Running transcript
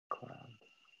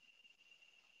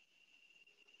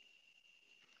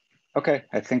Okay,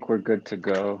 I think we're good to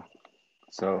go.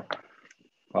 So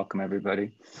welcome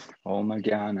everybody. Om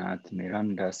Gyanat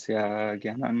Mirandasya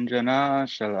Gyananjana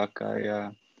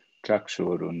Shalakaya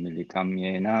Chakshurun Militam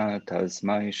Yena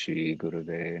Tasmai Shri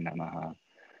Guruve Namaha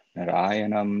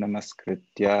Narayanam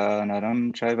Namaskritya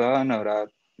Naram Chaiva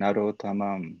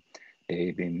Narotamam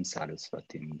Devim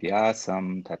Saraswatim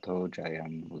Vyasam Tato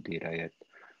Jayam Udirayat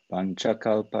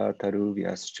Panchakalpa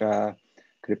Taruvyascha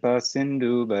Kripa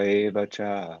Sindhu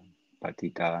Vaevacha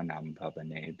Patita Nam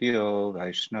Pavanebhyo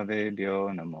Vaishnavebhyo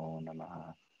Namo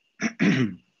Namaha.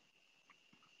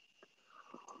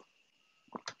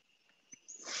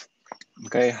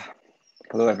 Okay,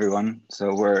 hello everyone.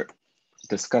 So we're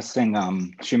discussing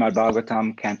Srimad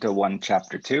Bhagavatam, Canto 1,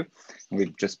 Chapter 2.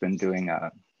 We've just been doing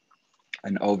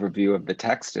an overview of the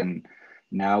text, and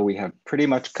now we have pretty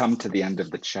much come to the end of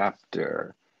the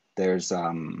chapter. There's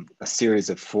a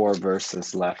series of 4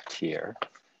 verses left here,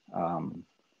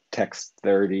 text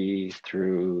 30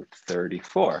 through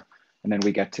 34, and then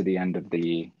we get to the end of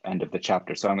the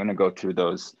chapter. So I'm going to go through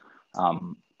those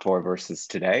 4 verses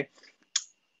today.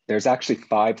 There's actually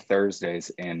 5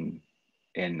 Thursdays in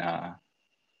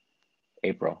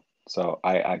April, so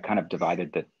I kind of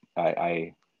divided that.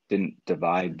 I didn't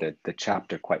divide the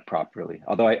chapter quite properly,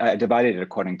 although I divided it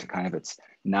according to kind of its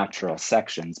natural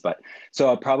sections. But so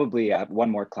I'll probably have one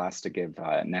more class to give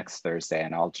next Thursday,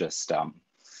 and I'll just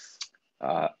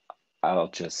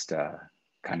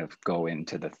kind of go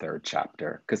into the 3rd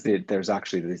chapter, because there's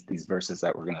actually these verses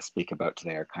that we're going to speak about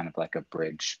today are kind of like a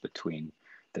bridge between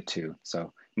the 2.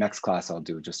 So next class I'll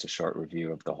do just a short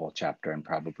review of the whole chapter and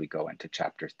probably go into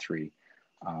chapter 3.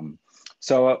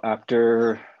 So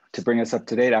to bring us up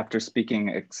to date, after speaking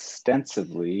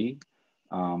extensively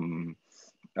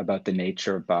about the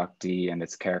nature of bhakti and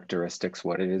its characteristics,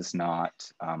 what it is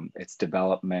not, its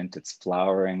development, its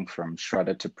flowering from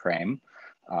Shraddha to Prem,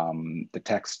 the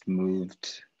text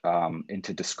moved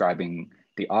into describing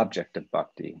the object of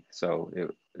bhakti. So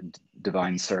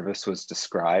divine service was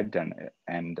described, and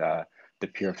the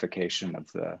purification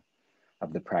of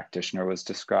the practitioner was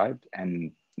described.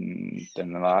 And in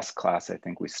the last class, I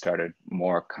think we started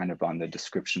more kind of on the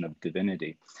description of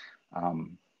divinity.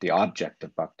 The object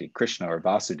of bhakti, Krishna or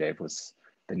Vasudeva, was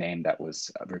the name that was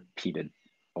repeated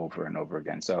over and over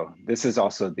again. So this is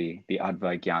also the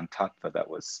Advai Gyan Tattva that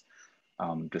was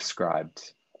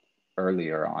described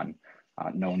earlier on,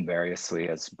 known variously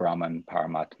as Brahman,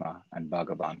 Paramatma, and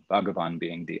Bhagavan. Bhagavan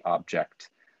being the object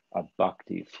of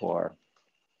bhakti for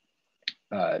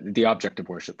the object of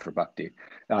worship for bhakti.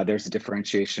 There's a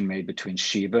differentiation made between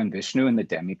Shiva and Vishnu and the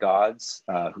demigods,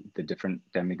 the different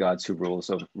demigods who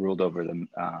ruled over the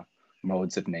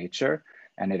modes of nature,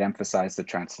 and it emphasized the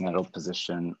transcendental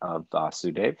position of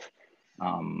Vasudeva,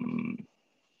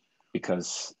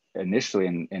 because initially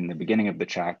in the beginning of the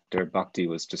chapter, bhakti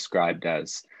was described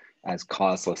as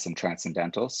causeless and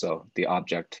transcendental. So the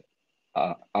object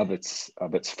of its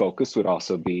focus would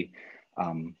also be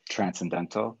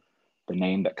transcendental. The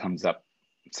name that comes up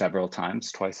several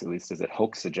times, twice at least, is at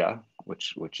Hoksaja,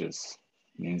 which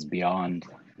means beyond,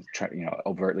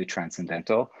 overtly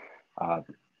transcendental.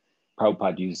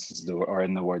 Prabhupada uses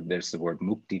there's the word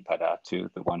mukti pada too,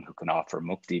 the one who can offer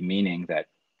mukti, meaning that,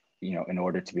 in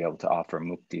order to be able to offer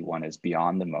mukti, one is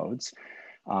beyond the modes.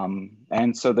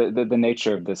 And so the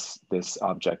nature of this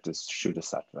object is Shuddha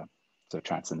Sattva, so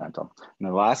transcendental. In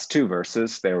the last 2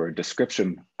 verses, there were a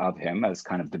description of him as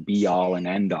kind of the be all and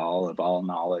end all of all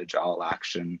knowledge, all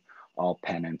action, all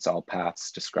penance, all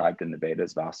paths described in the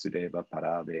Vedas, Vasudeva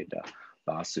Para Veda,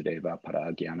 Vasudeva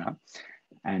Para Jnana.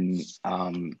 And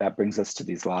that brings us to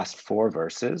these last 4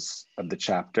 verses of the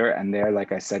chapter. And they're,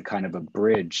 like I said, kind of a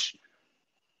bridge.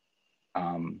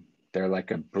 They're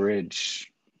like a bridge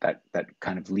that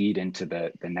kind of lead into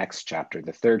the next chapter,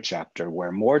 the 3rd chapter,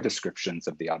 where more descriptions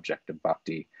of the object of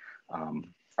bhakti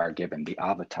are given, the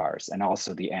avatars, and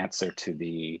also the answer to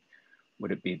the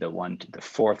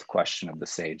 4th question of the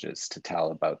sages to tell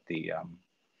about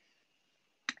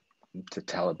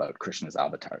Krishna's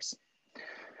avatars.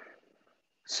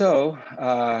 So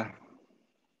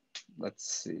let's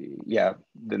see. Yeah,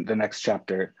 the next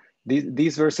chapter.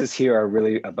 These verses here are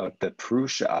really about the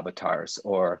Purusha avatars,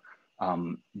 or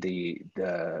the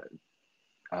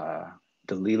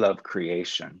Leela of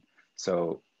creation.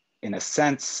 So in a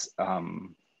sense,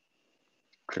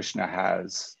 Krishna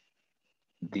has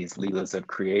these Leelas of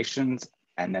creations,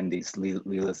 and then these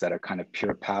Leelas that are kind of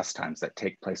pure pastimes that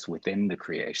take place within the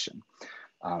creation.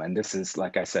 And this is,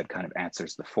 like I said, kind of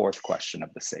answers the 4th question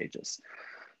of the sages.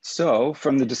 So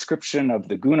from the description of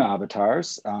the Guna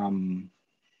avatars,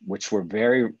 which were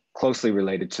very closely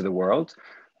related to the world,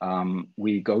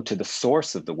 we go to the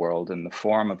source of the world and the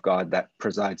form of God that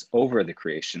presides over the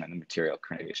creation and the material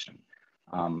creation.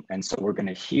 And so we're going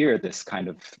to hear this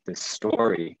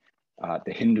story,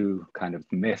 the Hindu kind of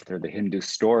myth or the Hindu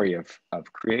story of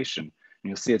creation. And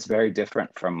you'll see it's very different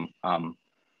from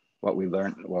what we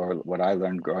learned, or what I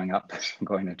learned growing up,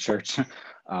 going to church.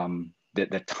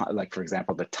 Like, for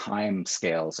example, the time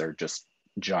scales are just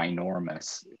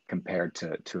ginormous compared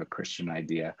to a Christian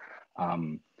idea.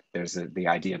 There's the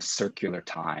idea of circular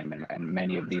time, and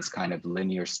many of these kind of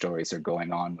linear stories are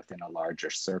going on within a larger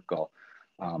circle.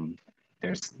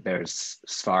 There's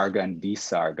Svarga and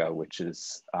Visarga, which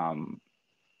is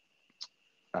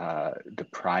the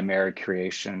primary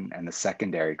creation and the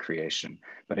secondary creation.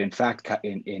 But in fact,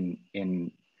 in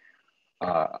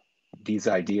these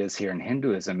ideas here in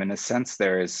Hinduism, in a sense,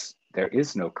 there is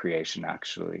no creation,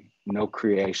 actually. No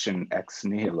creation ex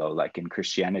nihilo, like in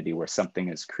Christianity, where something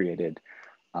is created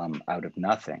out of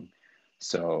nothing.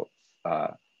 So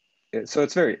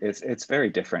it's very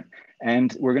different.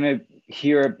 And we're going to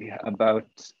hear about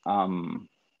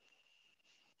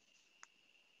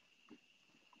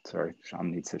sorry,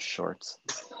 Sean needs his shorts.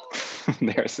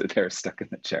 they're stuck in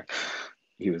the chair.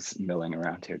 He was milling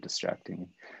around here, distracting me.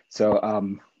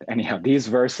 So anyhow, these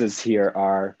verses here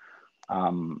are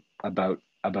about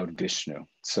Vishnu.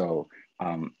 So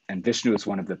and Vishnu is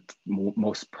one of the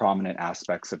most prominent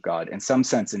aspects of God. In some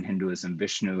sense, in Hinduism,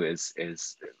 Vishnu is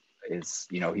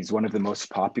he's one of the most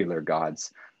popular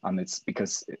gods. It's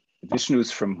because Vishnu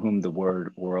is from whom the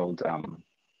world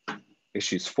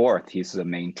issues forth. He's the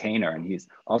maintainer, and he's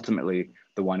ultimately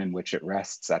the one in which it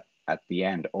rests at the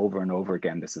end. Over and over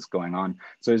again, this is going on.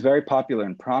 So he's very popular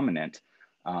and prominent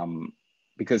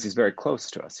because he's very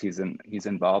close to us. He's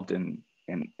involved in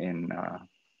the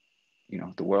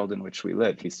world in which we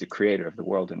live. He's the creator of the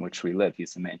world in which we live.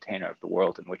 He's the maintainer of the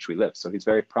world in which we live. So he's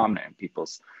very prominent in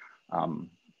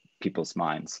people's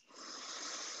minds.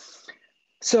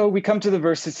 So we come to the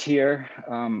verses here,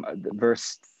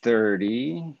 verse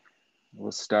 30.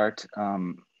 We'll start.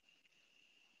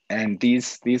 And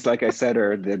these, like I said,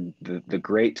 are the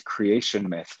great creation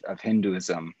myth of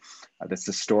Hinduism. That's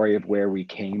the story of where we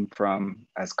came from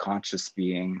as conscious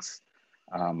beings.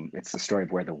 It's the story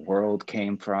of where the world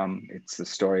came from. It's the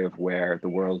story of where the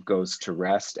world goes to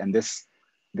rest. And this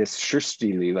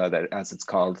Shrishti Lila, that as it's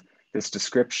called, this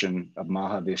description of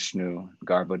Mahavishnu,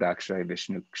 Garbhodakshaya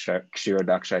Vishnu,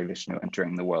 Kshirodakshaya Vishnu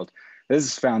entering the world, this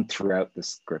is found throughout the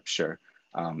scripture.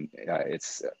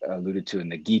 It's alluded to in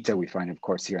the Gita. We find it, of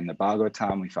course, here in the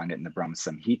Bhagavatam. We find it in the Brahma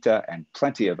Samhita and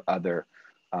plenty of other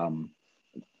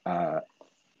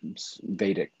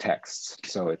Vedic texts.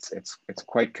 So it's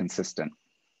quite consistent.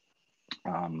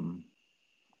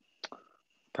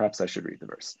 Perhaps I should read the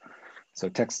verse. So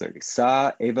text 30.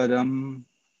 Sa evadam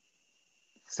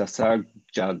sasar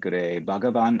jagre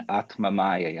bhagavan atma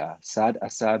mayaya sad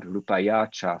asad rupaya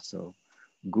chaso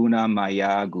guna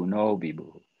maya guno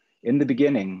vibhu. In the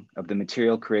beginning of the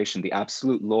material creation, the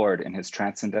absolute Lord in his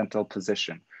transcendental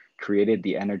position created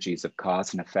the energies of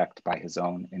cause and effect by his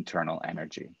own internal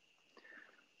energy.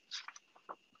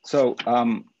 So,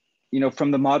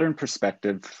 from the modern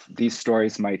perspective, these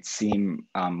stories might seem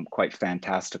quite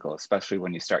fantastical, especially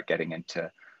when you start getting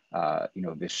into,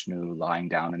 Vishnu lying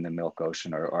down in the milk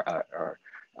ocean or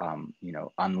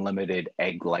unlimited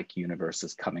egg-like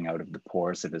universes coming out of the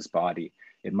pores of his body.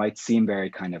 It might seem very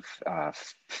kind of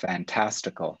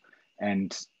fantastical.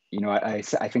 And, I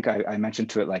think I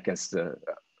mentioned to it like as the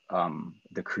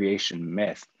creation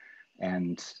myth.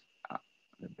 And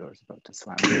the door's about to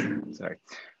slam. Sorry.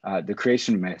 The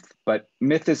creation myth. But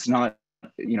myth is not,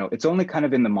 it's only kind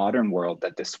of in the modern world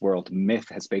that this world myth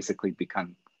has basically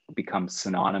become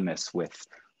synonymous with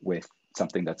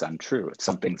something that's untrue. If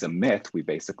something's a myth, we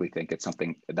basically think it's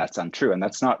something that's untrue. And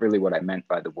that's not really what I meant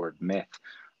by the word myth.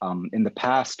 In the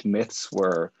past, myths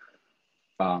were,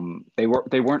 they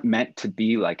weren't meant to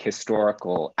be like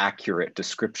historical, accurate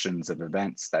descriptions of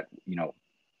events that,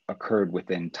 occurred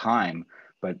within time,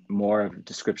 but more of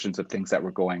descriptions of things that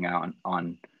were going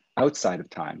on outside of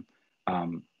time.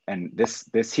 And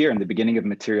this here in the beginning of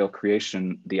material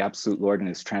creation, the absolute Lord in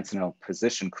his transcendental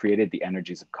position created the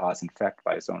energies of cause and effect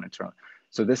by his own internal.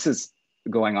 So this is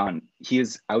going on. He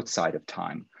is outside of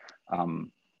time.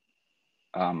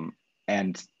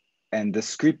 And the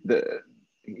script,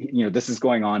 this is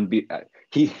going on.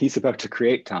 He's about to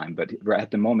create time, but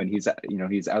at the moment he's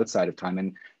outside of time.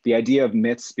 And the idea of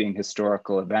myths being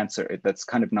historical events, that's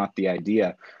kind of not the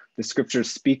idea. The scriptures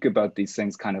speak about these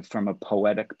things kind of from a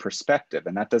poetic perspective,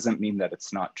 and that doesn't mean that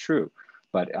it's not true,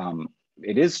 but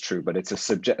it is true. But it's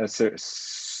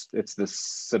it's the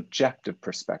subjective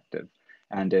perspective,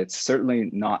 And it's certainly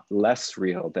not less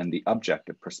real than the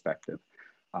objective perspective.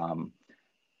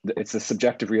 It's the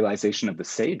subjective realization of the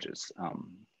sages,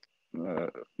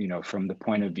 from the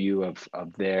point of view of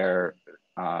their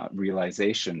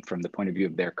realization, from the point of view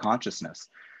of their consciousness.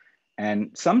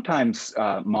 And sometimes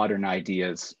modern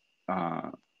ideas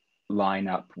line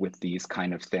up with these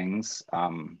kind of things.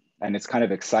 And it's kind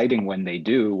of exciting when they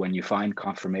do, when you find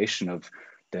confirmation of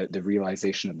the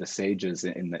realization of the sages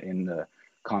in the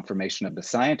confirmation of the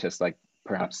scientists, like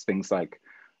perhaps things like,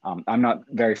 I'm not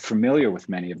very familiar with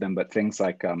many of them, but things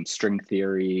like string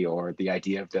theory, or the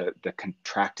idea of the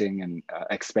contracting and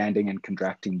expanding and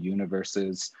contracting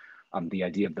universes, the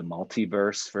idea of the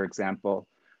multiverse, for example,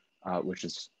 which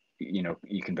is,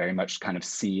 you can very much kind of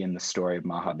see in the story of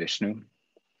Mahavishnu.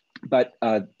 But,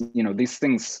 these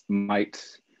things might,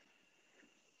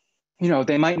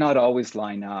 they might not always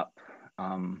line up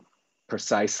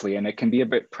precisely, and it can be a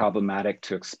bit problematic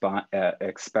to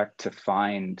expect to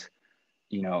find,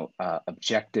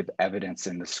 objective evidence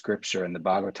in the scripture and the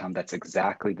Bhagavatam that's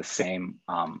exactly the same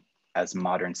as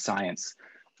modern science.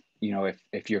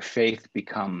 If your faith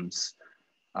becomes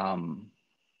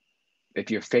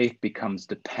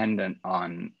dependent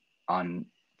on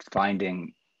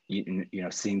finding,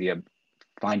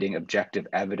 finding objective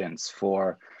evidence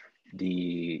for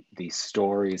the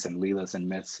stories and leelas and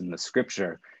myths in the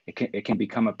scripture, it can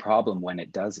become a problem when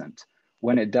it doesn't.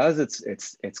 When it does,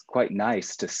 it's quite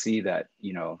nice to see that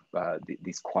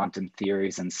these quantum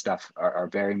theories and stuff are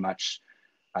very much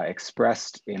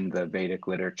expressed in the Vedic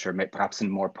literature, perhaps in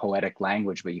more poetic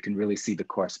language, but you can really see the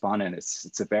correspondence.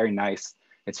 It's very nice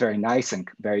and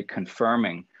very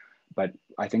confirming. But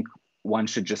I think one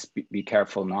should just be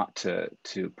careful not to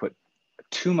put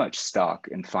too much stock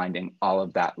in finding all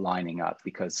of that lining up,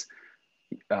 because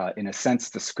in a sense,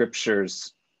 the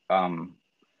scriptures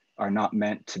are not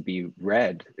meant to be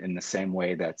read in the same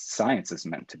way that science is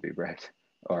meant to be read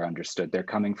or understood. They're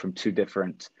coming from two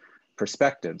different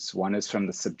perspectives. One is from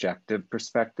the subjective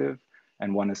perspective,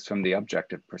 and one is from the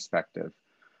objective perspective.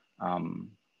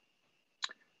 And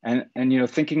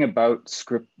thinking about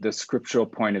the scriptural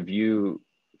point of view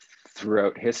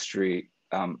throughout history,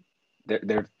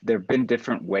 there have been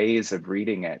different ways of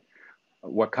reading it.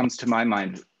 What comes to my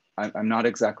mind, I'm not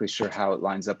exactly sure how it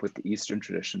lines up with the Eastern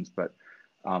traditions, but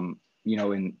in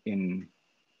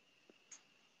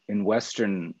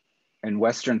Western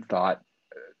thought,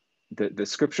 the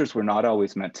scriptures were not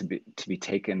always meant to be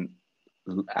taken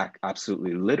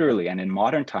absolutely literally. And in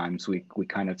modern times, we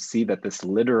kind of see that this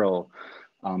literal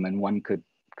and one could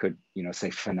say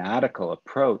fanatical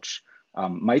approach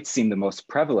might seem the most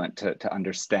prevalent to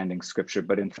understanding scripture,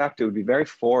 but in fact, it would be very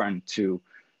foreign to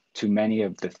many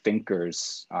of the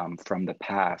thinkers from the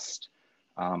past.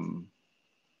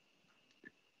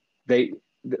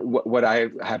 What I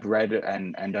have read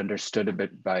and understood a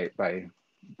bit by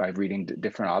reading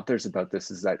different authors about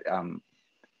this is that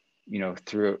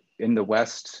in the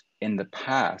West in the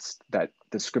past, that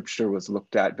the scripture was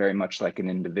looked at very much like an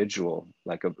individual,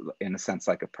 in a sense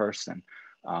like a person.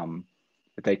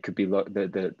 They could be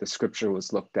the scripture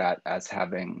was looked at as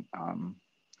having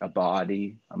a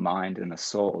body, a mind, and a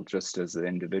soul, just as an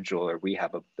individual, or we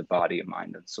have the body, a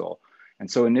mind, and soul. And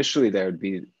so initially there would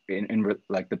be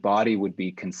like the body would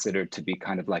be considered to be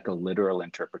kind of like a literal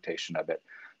interpretation of it.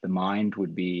 The mind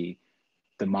would be,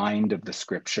 the mind of the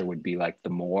scripture would be like the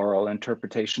moral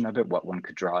interpretation of it, what one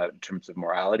could draw out in terms of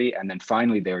morality. And then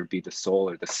finally there would be the soul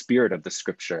or the spirit of the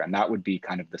scripture. And that would be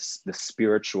kind of the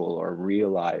spiritual or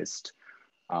realized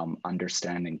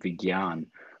understanding, vigyan,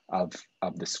 of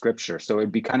the scripture. So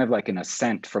it'd be kind of like an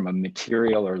ascent from a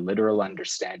material or literal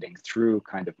understanding through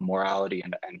kind of morality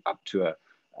and up to a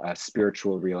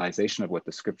spiritual realization of what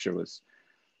the scripture was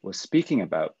speaking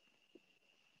about.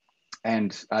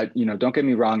 And don't get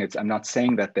me wrong, I'm not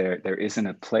saying that there isn't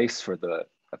a place for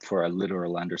a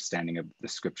literal understanding of the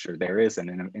scripture. There is,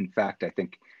 and in fact, I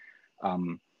think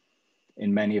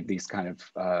in many of these kind of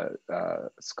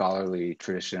scholarly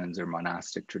traditions or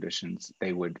monastic traditions,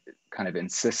 they would kind of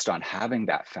insist on having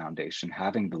that foundation,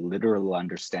 having the literal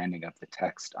understanding of the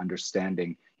text,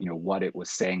 understanding, what it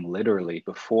was saying literally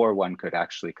before one could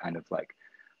actually kind of like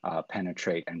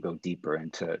penetrate and go deeper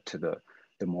into the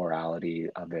morality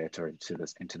of it, or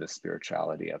into the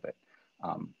spirituality of it.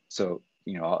 So,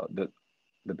 the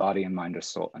body and mind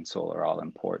and soul are all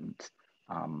important.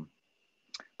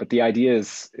 But the idea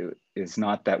is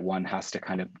not that one has to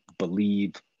kind of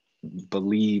believe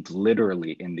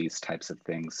literally in these types of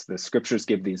things. The scriptures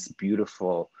give these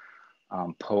beautiful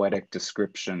poetic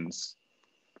descriptions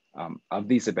of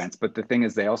these events, but the thing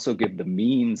is they also give the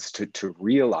means to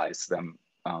realize them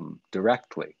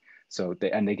directly. So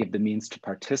they give the means to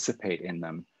participate in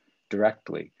them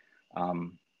directly.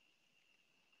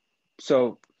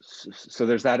 So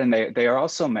there's that, and they are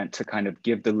also meant to kind of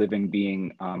give the living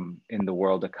being in the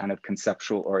world a kind of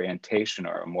conceptual orientation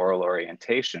or a moral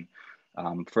orientation.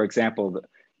 For example,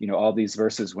 all these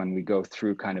verses, when we go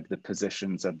through kind of the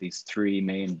positions of these three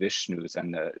main Vishnus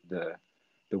and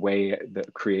the way the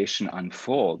creation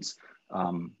unfolds,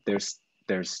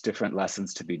 there's different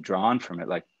lessons to be drawn from it.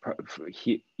 Like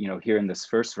here in this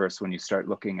first verse, when you start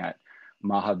looking at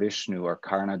Mahavishnu or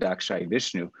Karnadakshayi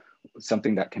Vishnu,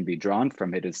 something that can be drawn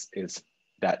from it is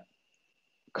that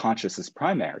conscious is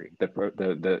primary,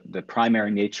 the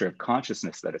primary nature of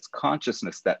consciousness, that it's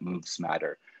consciousness that moves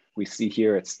matter. We see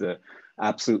here it's the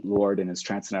absolute Lord in his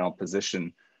transcendental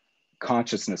position,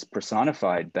 consciousness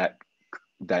personified, that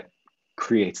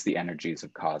creates the energies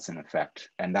of cause and effect.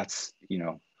 And that's,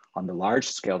 on the large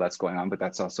scale that's going on, but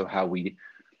that's also how we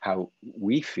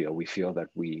feel. We feel that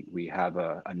we have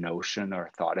a notion or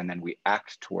a thought, and then we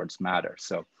act towards matter.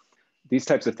 So these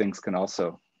types of things can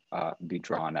also be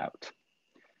drawn out.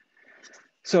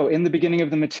 So in the beginning of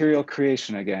the material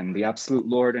creation, again, the absolute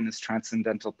Lord in his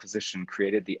transcendental position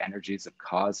created the energies of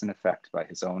cause and effect by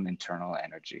his own internal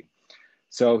energy.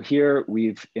 So here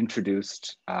we've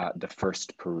introduced the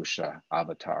first Purusha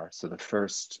avatar. So the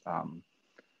first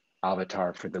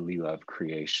avatar for the Leela of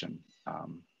creation.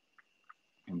 And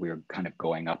we're kind of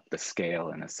going up the scale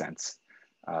in a sense,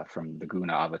 from the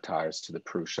Guna avatars to the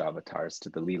Purusha avatars to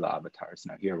the Leela avatars.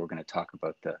 Now here we're going to talk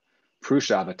about the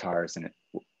Purusha avatars, and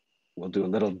we'll do a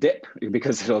little dip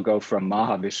because it'll go from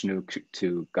Mahavishnu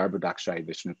to Garbhodakshayi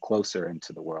Vishnu, closer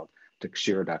into the world, to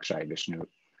Kshirodakshayi Vishnu,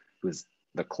 who is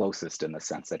the closest in the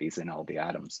sense that he's in all the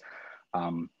atoms.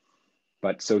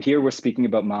 But so here we're speaking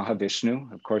about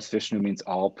Mahavishnu. Of course, Vishnu means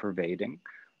all pervading.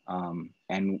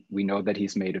 And we know that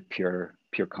he's made of pure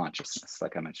consciousness,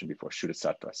 like I mentioned before, Shuddha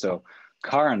Sattva. So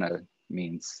Karana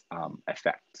means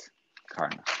effect,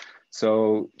 Karana.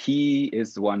 So he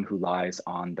is the one who lies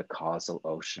on the causal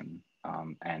ocean,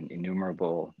 and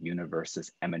innumerable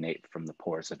universes emanate from the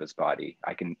pores of his body.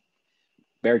 I can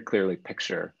very clearly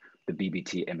picture the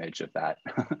BBT image of that.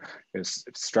 It was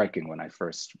striking when I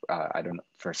first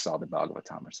saw the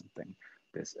Bhagavatam or something.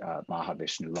 This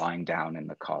Mahavishnu lying down in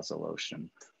the causal ocean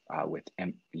with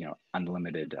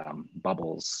unlimited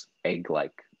bubbles,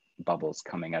 egg-like bubbles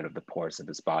coming out of the pores of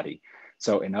his body.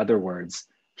 So in other words,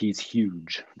 he's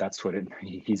huge. That's what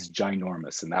he's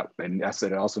ginormous. And that's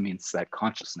it also means that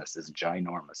consciousness is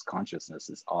ginormous. Consciousness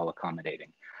is all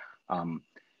accommodating.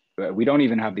 We don't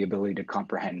even have the ability to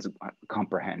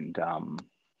comprehend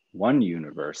one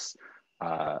universe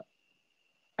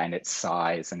and its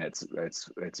size and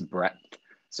its breadth.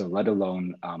 So let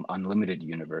alone unlimited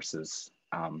universes.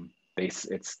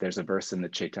 There's a verse in the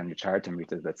Chaitanya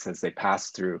Charitamrita that says they pass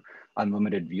through,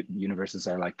 unlimited universes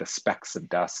are like the specks of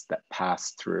dust that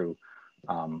pass through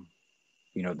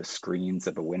the screens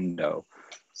of a window.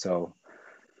 So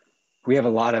we have a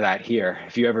lot of that here.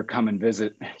 If you ever come and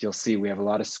visit, you'll see we have a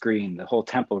lot of screen. The whole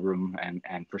temple room and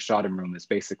prasadam room is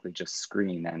basically just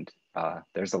screen, and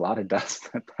there's a lot of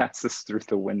dust that passes through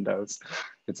the windows.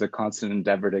 It's a constant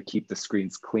endeavor to keep the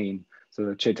screens clean. So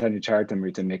the Chaitanya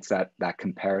Charitamrita makes that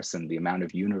comparison. The amount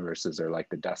of universes are like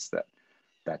the dust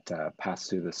that pass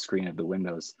through the screen of the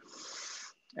windows.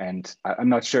 And I'm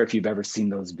not sure if you've ever seen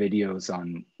those videos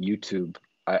on YouTube.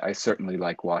 I certainly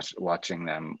like watching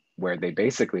them, where they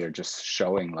basically are just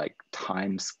showing like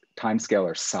time scale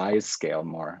or size scale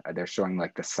more. They're showing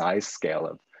like the size scale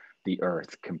of the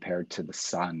earth compared to the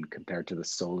sun, compared to the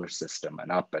solar system,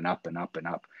 and up and up and up and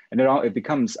up. And it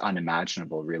becomes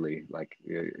unimaginable, really, like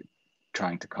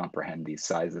trying to comprehend these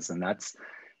sizes. And that's,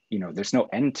 there's no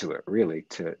end to it, really,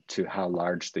 to how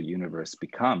large the universe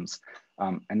becomes.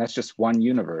 And that's just one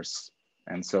universe.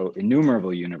 And so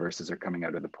innumerable universes are coming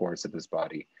out of the pores of his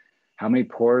body. How many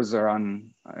pores are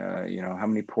on, how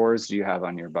many pores do you have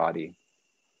on your body?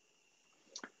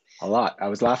 A lot. I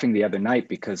was laughing the other night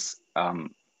because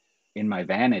in my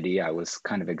vanity, I was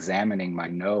kind of examining my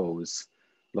nose,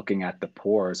 looking at the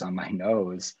pores on my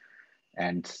nose,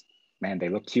 and man, they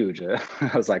looked huge.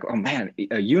 I was like, oh man,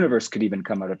 a universe could even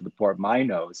come out of the pore of my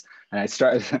nose. And I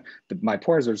started, my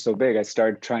pores are so big, I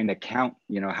started trying to count,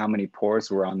 how many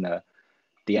pores were on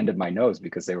the end of my nose,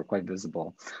 because they were quite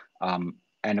visible.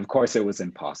 And of course it was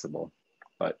impossible.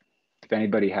 But if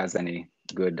anybody has any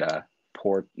good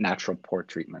natural pore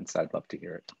treatments, I'd love to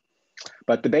hear it.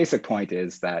 But the basic point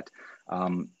is that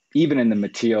even in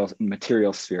the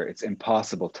material sphere, it's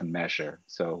impossible to measure.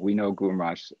 So we know Guru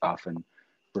Maharaj often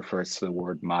refers to the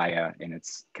word Maya in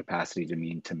its capacity to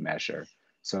mean to measure.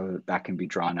 So that can be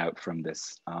drawn out from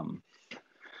this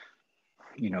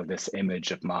you know, this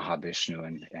image of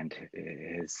Mahavishnu and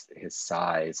his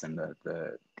size and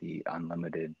the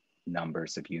unlimited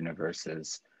numbers of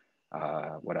universes.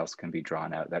 What else can be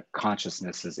drawn out? That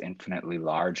consciousness is infinitely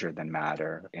larger than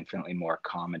matter, infinitely more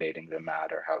accommodating than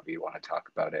matter, however you want to talk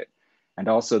about it. And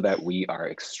also that we are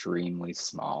extremely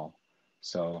small.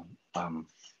 So,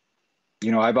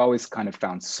 you know, I've always kind of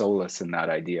found solace in that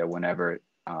idea whenever,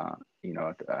 you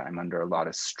know, I'm under a lot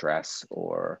of stress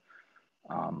or,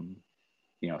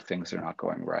 you know, things are not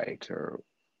going right or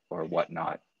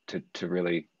whatnot, to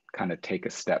really kind of take a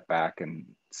step back and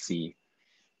see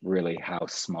really how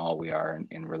small we are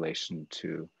in relation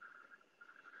to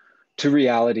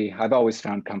reality. I've always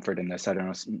found comfort in this. I don't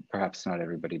know, perhaps not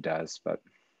everybody does, but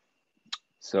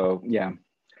so yeah.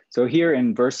 So here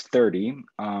in verse 30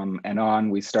 and on,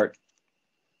 we start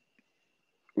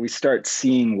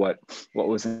seeing what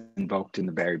was invoked in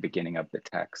the very beginning of the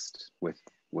text with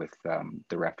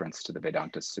the reference to the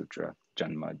Vedanta Sutra,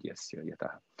 Janma Yasya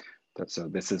Yata. So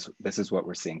this is what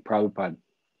we're seeing. Prabhupada,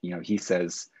 you know, he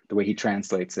says, the way he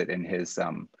translates it in his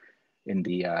in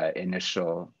the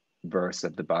initial verse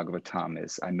of the Bhagavatam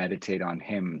is, I meditate on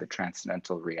him, the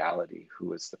transcendental reality,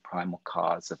 who is the primal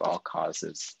cause of all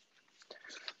causes.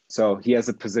 So he has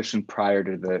a position prior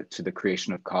to the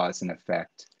creation of cause and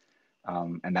effect.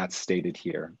 And that's stated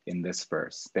here in this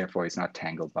verse. Therefore, he's not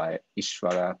tangled by it.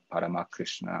 Ishvara Parama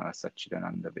Krishna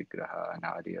Sachidananda Vigraha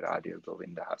Anadi Radha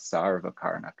Govindaha Sarva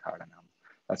Karna Karanam.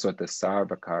 That's what the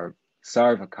Sarva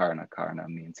Karna Karna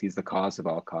means. He's the cause of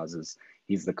all causes.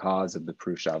 He's the cause of the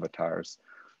Purusha avatars,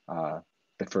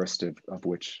 the first of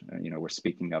which, you know, we're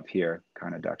speaking of here,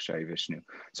 Karna Dakshaya Vishnu.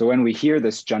 So when we hear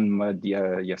this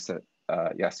Janmadya Yasya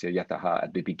Yataha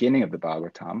at the beginning of the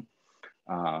Bhagavatam,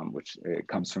 which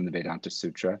comes from the Vedanta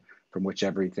Sutra, from which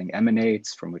everything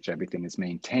emanates, from which everything is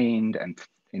maintained, and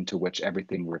into which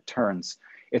everything returns.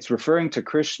 It's referring to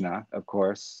Krishna, of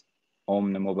course,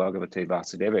 Om Namo Bhagavate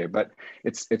Vasudevaya, but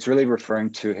it's really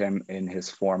referring to him in his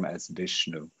form as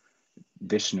Vishnu,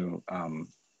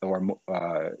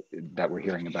 that we're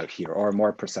hearing about here, or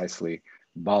more precisely,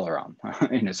 Balaram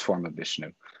in his form of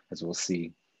Vishnu. As we'll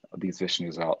see, these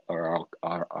Vishnus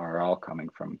are all coming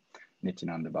from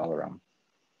Nityananda Balaram.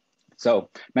 So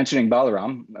mentioning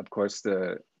Balaram, of course,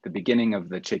 the beginning of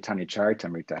the Chaitanya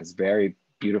Charitamrita has very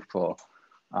beautiful,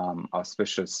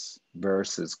 auspicious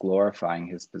verses glorifying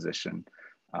his position,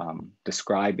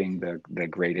 describing the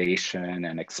gradation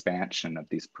and expansion of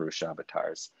these Purusha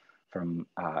avatars from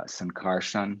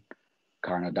Sankarshan,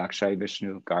 Karna Dakshaya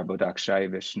Vishnu, Garbho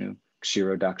Dakshaya Vishnu,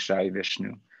 Kshiro Dakshaya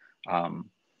Vishnu,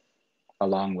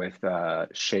 along with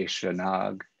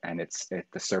Sheshanag and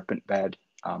the serpent bed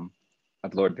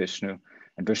of Lord Vishnu.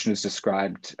 And Vishnu is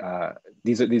described,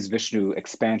 these Vishnu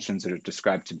expansions are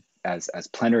described as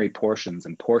plenary portions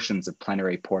and portions of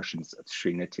plenary portions of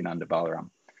Sri Nityananda Balaram.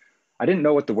 I didn't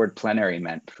know what the word plenary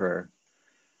meant for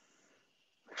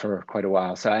quite a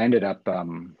while. So I ended up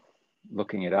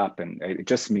looking it up, and it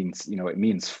just means, you know, it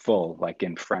means full, like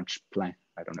in French, plein.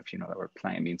 I don't know if you know that word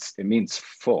plein. It means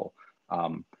full.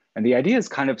 And the idea is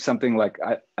kind of something like,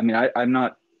 I'm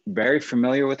not very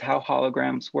familiar with how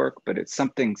holograms work, but it's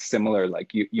something similar.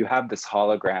 Like you have this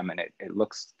hologram and it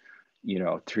looks, you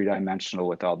know, three-dimensional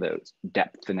with all the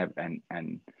depth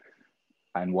and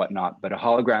whatnot. But a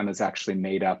hologram is actually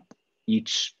made up,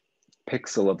 each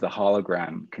pixel of the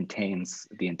hologram contains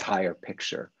the entire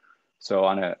picture. So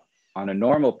on a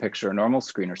normal picture, a normal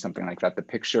screen or something like that, the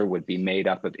picture would be made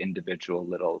up of individual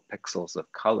little pixels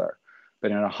of color. But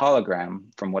in a hologram,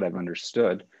 from what I've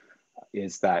understood,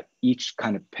 is that each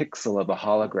kind of pixel of a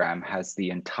hologram has the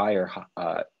entire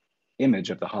image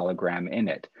of the hologram in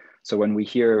it. So when we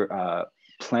hear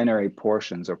plenary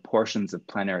portions or portions of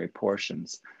plenary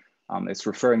portions, it's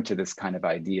referring to this kind of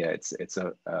idea. It's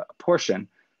a portion,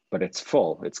 but it's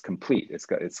full, it's complete, it's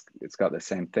got the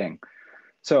same thing.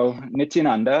 So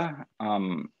Nityananda,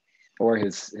 or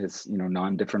his you know,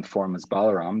 non-different form is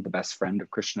Balaram, the best friend of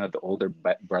Krishna, the older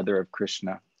brother of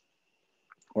Krishna,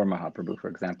 or Mahaprabhu, for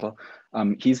example.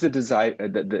 He's the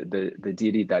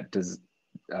deity that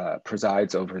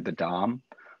presides over the Dham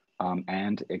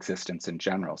and existence in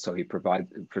general. So he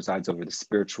presides over the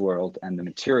spiritual world and the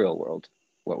material world,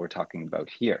 what we're talking about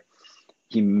here.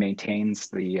 He maintains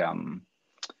the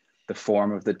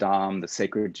form of the Dham, the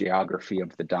sacred geography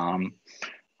of the Dham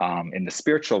in the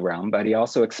spiritual realm, but he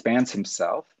also expands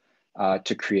himself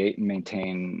to create and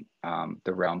maintain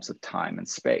the realms of time and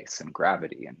space and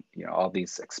gravity, and, you know, all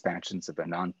these expansions of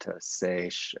Ananta,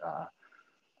 Sesh,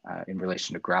 in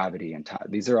relation to gravity and time.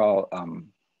 These are all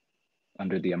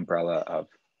under the umbrella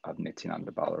of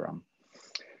Nityananda Balaram.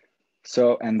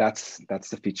 So, and that's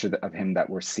the feature of him that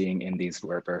we're seeing in these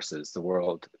verses. The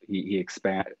world, he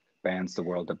expands the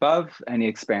world above, and he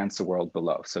expands the world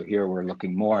below. So here we're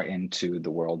looking more into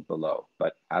the world below,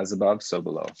 but as above, so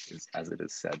below, as it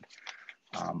is said.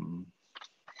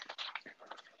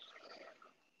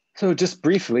 So just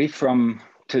briefly,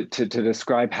 to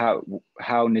describe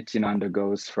how Nityananda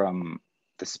goes from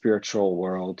the spiritual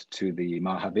world to the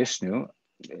Mahavishnu.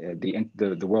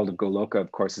 The world of Goloka,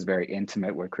 of course, is very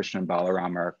intimate, where Krishna and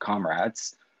Balaram are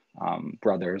comrades,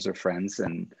 brothers or friends,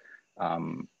 and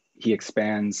he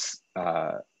expands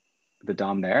the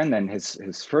Dham there. And then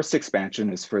his first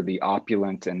expansion is for the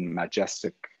opulent and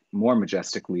more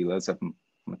majestic Leelas of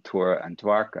Mathura and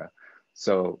Dwarka.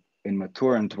 So in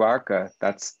Mathura and Dwarka,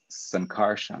 that's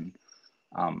Sankarshan.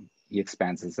 He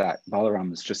expands as that.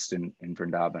 Balaram is just in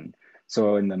Vrindavan.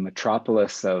 So in the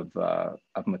metropolis of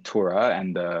Mathura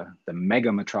and the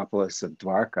mega metropolis of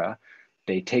Dwarka,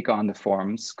 they take on the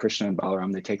forms, Krishna and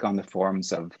Balaram, they take on the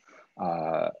forms of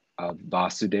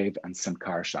Vasudev and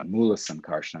Sankarshan. Mula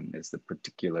Sankarshan is the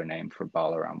particular name for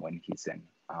Balaram when he's in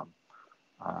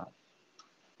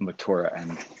Mathura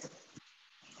and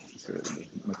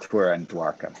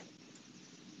Dwarka.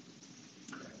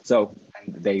 So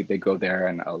they go there,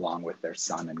 and along with their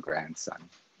son and grandson,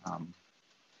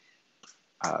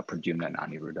 Pradyumna and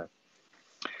Aniruddha.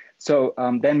 So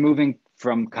then moving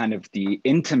from kind of the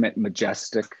intimate,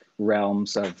 majestic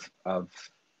realms of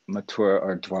Mathura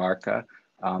or Dwarka,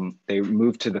 they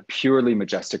move to the purely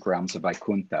majestic realms of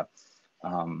Vaikuntha.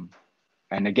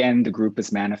 And again, the group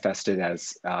is manifested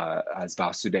as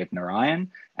Vasudev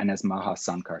Narayan and as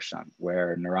Mahasankarshan,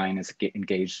 where Narayan is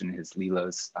engaged in his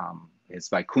leelas, his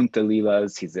Vaikuntha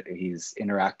leelas. He's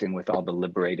interacting with all the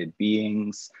liberated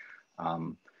beings,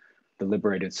 the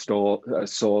liberated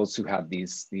souls who have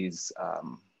these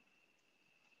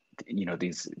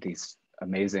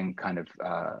amazing kind of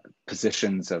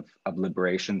positions of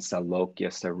liberation, Salokya,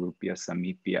 Sarupya,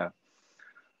 Samipya.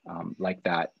 Like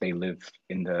that, they live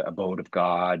in the abode of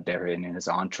God. They're in his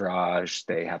entourage.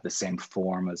 They have the same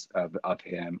form of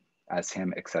him,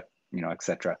 etc.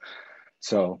 etc.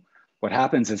 So what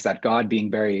happens is that God, being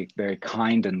very, very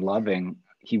kind and loving,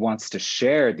 he wants to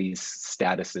share these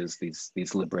statuses,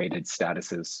 these liberated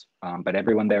statuses, but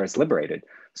everyone there is liberated.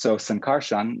 So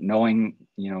Sankarshan, knowing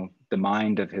the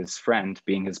mind of his friend,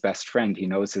 being his best friend, he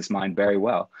knows his mind very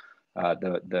well.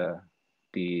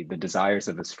 The desires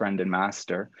of his friend and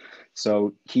master.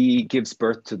 So he gives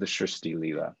birth to the Shrishti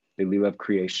Leela, the Leela of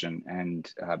creation,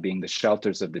 and being the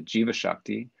shelters of the Jiva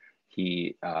Shakti,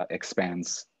 he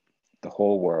expands the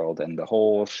whole world, and the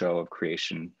whole show of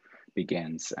creation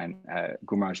begins. And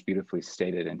Guru Maharaj beautifully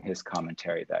stated in his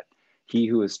commentary that he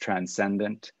who is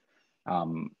transcendent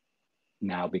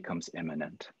now becomes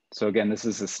immanent. So again, this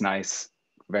is this nice,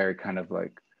 very kind of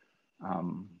like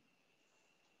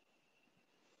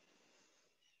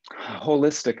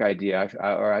holistic idea,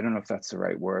 or I don't know if that's the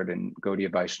right word, in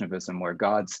Gaudiya Vaishnavism, where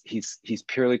he's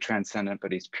purely transcendent,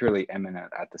 but he's purely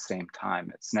immanent at the same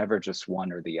time. It's never just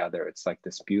one or the other. It's like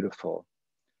this beautiful,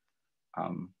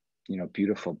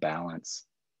 beautiful balance.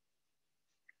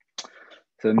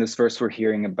 So in this verse, we're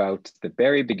hearing about the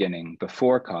very beginning,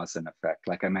 before cause and effect.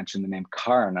 Like I mentioned, the name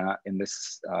Karna in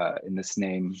this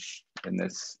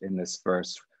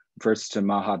verse refers to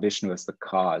Mahavishnu as the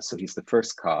cause. So he's the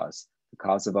first cause, the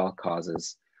cause of all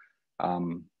causes.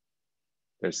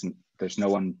 There's no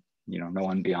one, no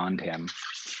one beyond him.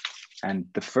 And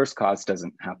the first cause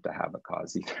doesn't have to have a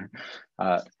cause either.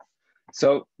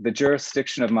 So the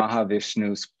jurisdiction of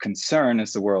Mahavishnu's concern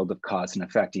is the world of cause and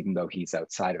effect, even though he's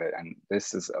outside of it. And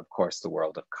this is, of course, the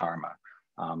world of karma.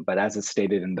 But as is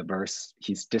stated in the verse,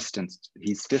 he's distant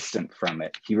from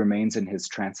it. He remains in his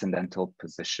transcendental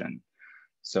position.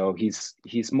 So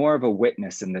he's more of a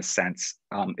witness in this sense.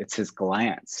 It's his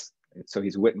glance. So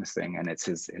he's witnessing, and it's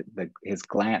his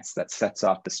glance that sets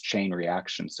off this chain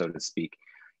reaction, so to speak.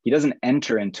 He doesn't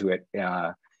enter into it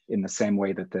in the same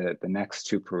way that the next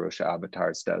two Purusha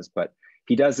avatars does, but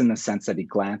he does in the sense that he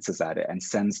glances at it and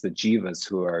sends the jivas,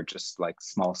 who are just like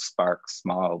small sparks,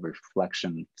 small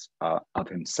reflections of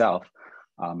himself,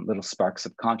 little sparks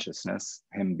of consciousness,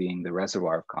 him being the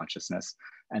reservoir of consciousness,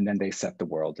 and then they set the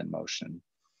world in motion.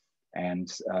 And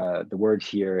the word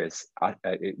here is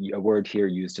a word here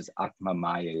used as Atma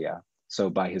Mayaya. So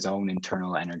by his own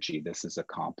internal energy, this is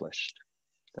accomplished.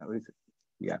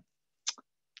 Yeah.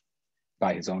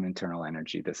 By his own internal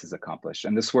energy, this is accomplished.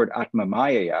 And this word Atma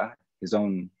Mayaya, his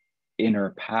own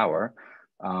inner power,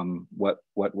 what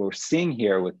we're seeing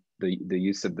here with the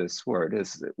use of this word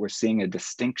is that we're seeing a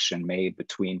distinction made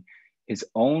between his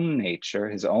own nature,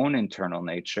 his own internal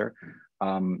nature,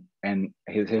 and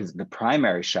the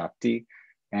primary Shakti,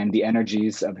 and the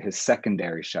energies of his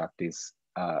secondary Shaktis,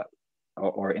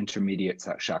 or intermediate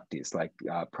Shaktis, like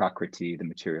Prakriti, the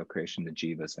material creation, the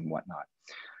Jivas, and whatnot.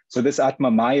 So this Atma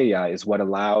Maya is what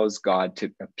allows God to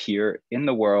appear in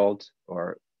the world,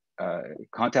 or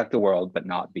contact the world, but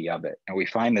not be of it. And we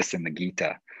find this in the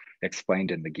Gita,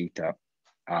 explained in the Gita,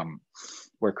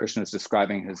 where Krishna is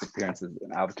describing his appearance as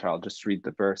an avatar. I'll just read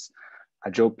the verse.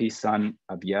 Ajopi san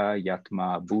abhya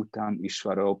yatma bhutan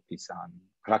ishwaropi san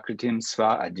prakritim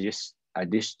sva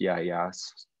adishyaya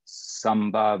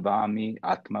sambhavami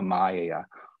atma maya.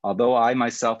 Although I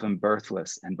myself am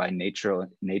birthless and by nature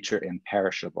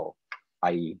imperishable,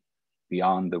 i.e.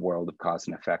 beyond the world of cause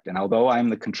and effect, and although I am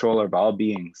the controller of all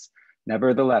beings,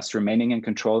 nevertheless, remaining in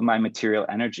control of my material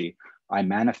energy, I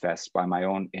manifest by my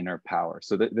own inner power.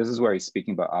 So this is where he's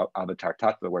speaking about Avatar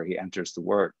Tattva, where he enters the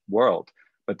world.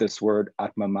 But this word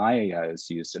Atma Maya is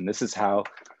used, and this is how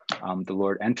the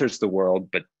Lord enters the world,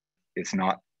 but is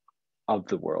not of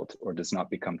the world, or does not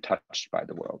become touched by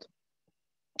the world.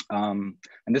 And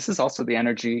this is also the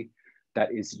energy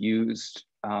that is used,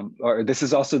 or this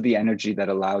is also the energy that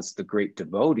allows the great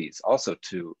devotees also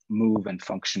to move and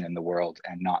function in the world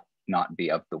and not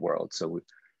be of the world. So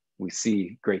we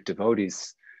see great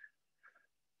devotees,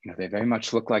 they very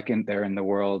much look like they're in the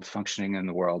world, functioning in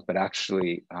the world, but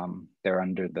actually they're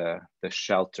under the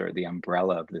shelter, the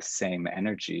umbrella of the same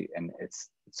energy. And it's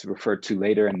referred to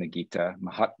later in the Gita,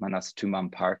 Mahatmanas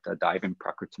tumam partha daivim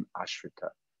prakritim ashrita.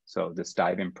 So this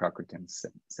daivim prakritim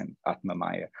atma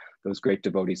maya, those great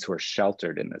devotees who are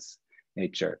sheltered in this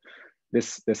nature,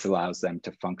 this allows them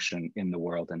to function in the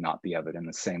world and not be of it in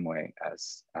the same way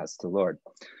as the Lord.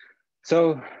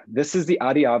 So this is the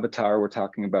Adi avatar we're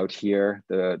talking about here,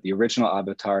 the original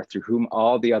avatar through whom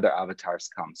all the other avatars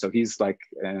come. So he's like,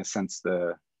 in a sense,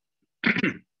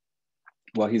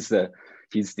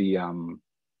 he's the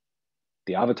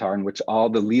avatar in which all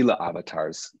the Leela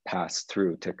avatars pass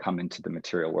through to come into the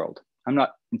material world. I'm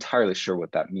not entirely sure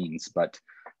what that means, but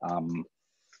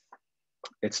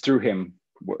it's through him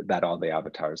that all the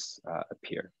avatars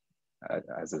appear.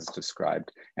 As is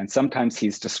described. And sometimes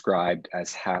he's described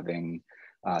as having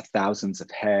thousands of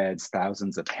heads,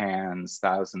 thousands of hands,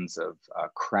 thousands of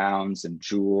crowns and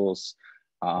jewels,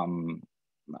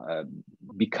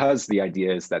 because the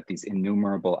idea is that these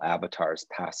innumerable avatars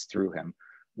pass through him.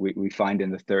 We find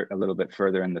in a little bit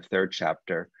further in the third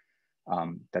chapter,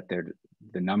 that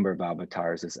the number of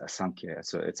avatars is asankhya,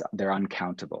 so they're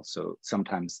uncountable. So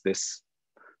sometimes this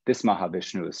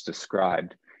Mahavishnu is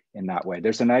described in that way.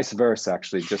 There's a nice verse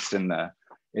actually just in the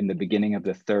beginning of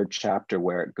the third chapter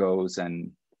where it goes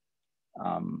and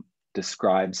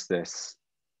describes this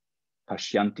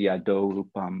Pashyanti ado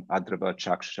rupam adrava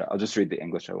chaksha. I'll just read the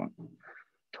English, I won't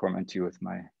torment you with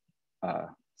my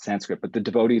Sanskrit. But the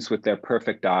devotees with their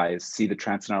perfect eyes see the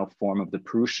transcendental form of the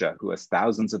Purusha, who has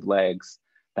thousands of legs,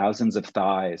 thousands of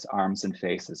thighs, arms and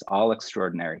faces, all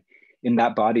extraordinary. In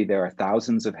that body, there are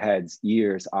thousands of heads,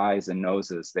 ears, eyes, and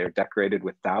noses. They are decorated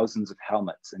with thousands of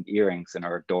helmets and earrings and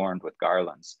are adorned with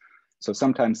garlands. So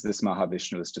sometimes this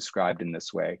Mahavishnu is described in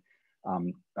this way,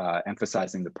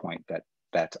 emphasizing the point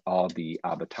that all the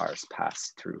avatars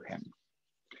pass through him.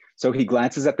 So he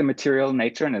glances at the material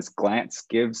nature, and his glance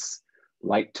gives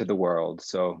light to the world.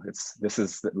 So this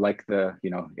is like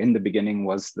in the beginning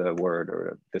was the word,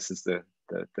 or this is the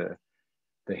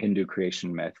Hindu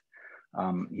creation myth.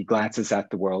 He glances at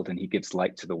the world and he gives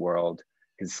light to the world.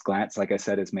 His glance, like I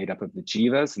said, is made up of the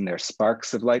jivas, and they're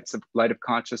sparks of light of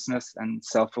consciousness and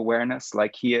self-awareness,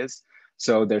 like he is.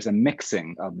 So there's a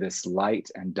mixing of this light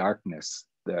and darkness,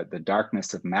 the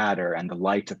darkness of matter and the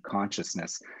light of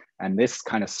consciousness. And this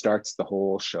kind of starts the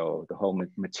whole show, the whole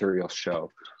material show,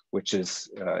 which is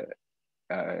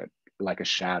like a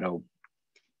shadow.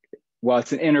 Well,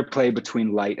 it's an interplay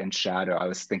between light and shadow. I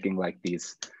was thinking like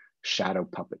these shadow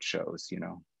puppet shows,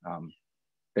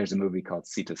 there's a movie called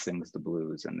Sita Sings the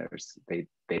Blues, and they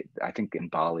I think in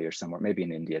Bali or somewhere, maybe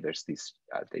in India, there's these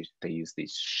they use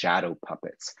these shadow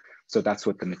puppets. So that's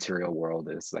what the material world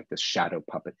is, like this shadow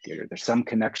puppet theater. There's some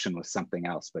connection with something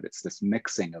else, but it's this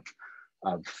mixing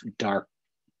of dark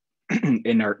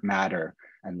inert matter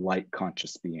and light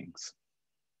conscious beings.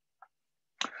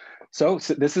 So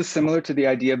this is similar to the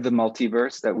idea of the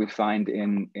multiverse that we find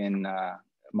in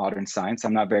modern science.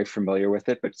 I'm not very familiar with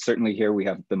it, but certainly here we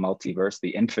have the multiverse,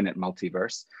 the infinite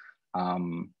multiverse.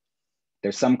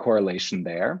 There's some correlation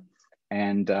there.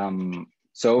 And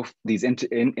so these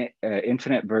infinite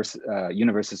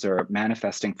universes are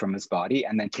manifesting from his body,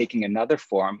 and then taking another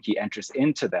form, he enters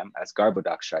into them as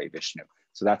Garbhodakshai Vishnu.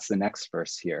 So that's the next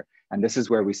verse here. And this is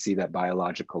where we see that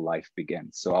biological life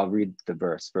begins. So I'll read the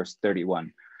verse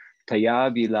 31.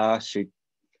 Taya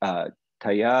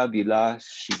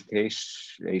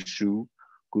vilashiteshu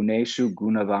guneshu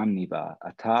gunavamniva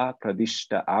ata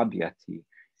pravishta abhyati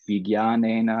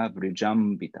vigyanena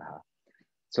vrijambitaha.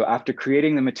 So after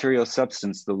creating the material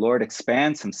substance, the Lord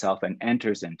expands himself and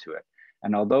enters into it.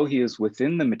 And although he is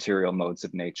within the material modes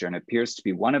of nature and appears to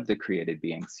be one of the created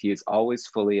beings, he is always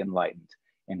fully enlightened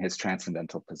in his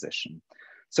transcendental position.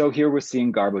 So here we're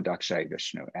seeing Garbhodakshaya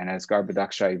Vishnu. And as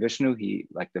Garbhodakshaya Vishnu, he,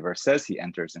 like the verse says, he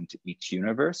enters into each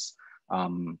universe,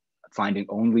 finding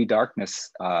only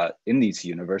darkness in these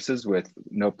universes with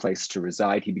no place to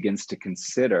reside. He begins to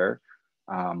consider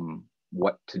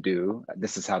what to do.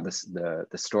 This is how the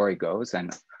story goes.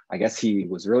 And I guess he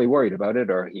was really worried about it,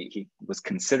 or he was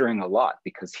considering a lot,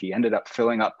 because he ended up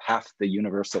filling up half the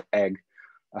universal egg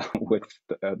with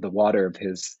the water of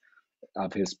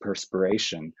his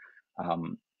perspiration.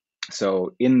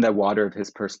 So in the water of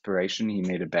his perspiration, he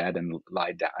made a bed and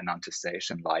lied down, Anantasesh,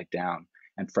 and lied down.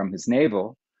 And from his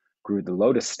navel grew the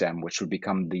lotus stem, which would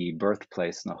become the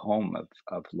birthplace and the home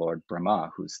of Lord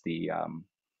Brahma, who's the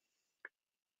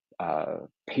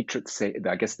patron saint,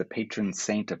 I guess the patron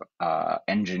saint of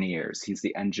engineers. He's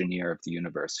the engineer of the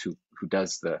universe who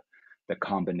does the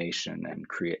combination and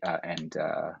create and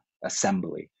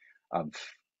assembly of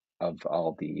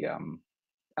all the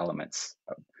elements.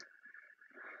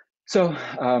 So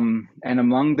and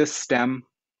among this stem,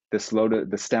 the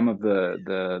stem of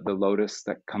the lotus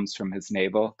that comes from his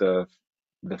navel, the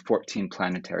 14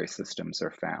 planetary systems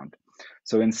are found.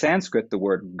 So in Sanskrit, the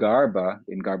word Garbha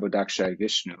in Garbhodakshaya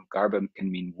Vishnu, Garbha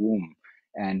can mean womb,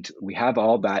 and we have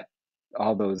all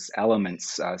those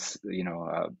elements,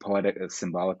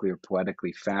 symbolically or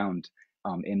poetically found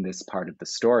in this part of the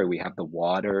story. We have the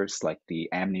waters, like the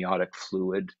amniotic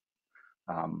fluid.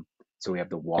 So we have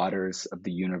the waters of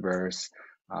the universe,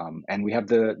 and we have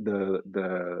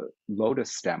the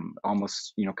lotus stem,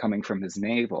 almost coming from his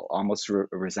navel, almost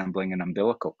resembling an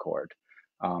umbilical cord.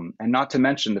 And not to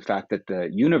mention the fact that the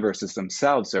universes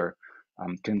themselves are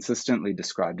consistently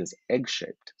described as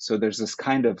egg-shaped. So there's this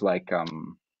kind of like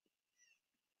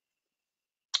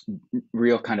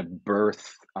real kind of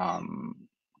birth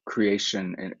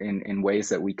creation in ways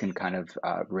that we can kind of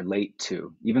relate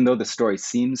to. Even though the story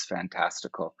seems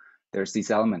fantastical, there's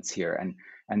these elements here,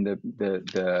 and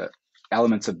the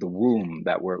elements of the womb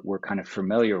that we're kind of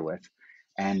familiar with,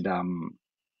 and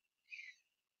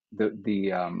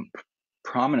the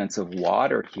prominence of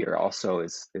water here also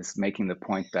is making the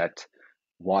point that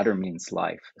water means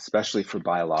life, especially for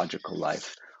biological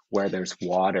life. Where there's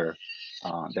water,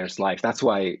 there's life. That's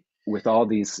why with all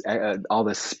this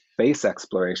space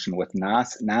exploration, with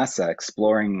NASA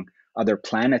exploring other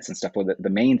planets and stuff, well, the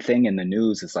main thing in the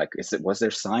news is like, was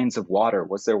there signs of water?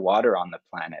 Was there water on the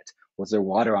planet? Was there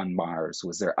water on Mars?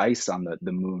 Was there ice on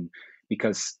the moon?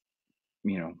 Because,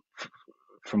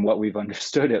 from what we've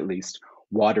understood at least,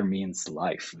 water means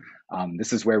life.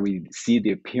 This is where we see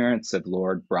the appearance of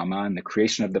Lord Brahma and the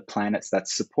creation of the planets that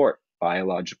support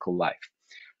biological life.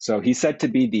 So he's said to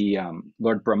be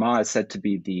Lord Brahma is said to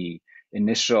be the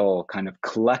initial kind of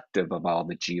collective of all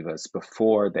the jivas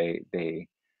before they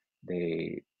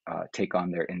take on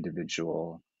their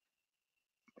individual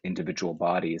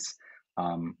bodies.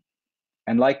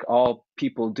 And like all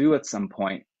people do at some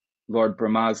point, Lord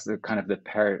Brahma is the kind of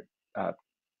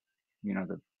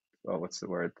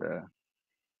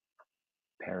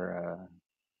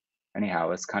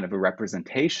anyhow, it's kind of a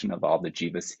representation of all the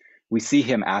jivas. We see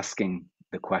him asking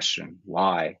the question,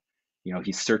 why?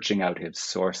 He's searching out his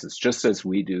sources, just as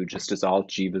we do, just as all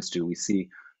jivas do. We see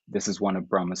this is one of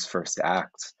Brahma's first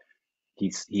acts.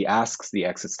 He asks the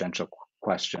existential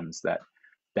questions that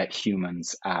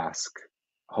humans ask,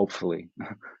 hopefully,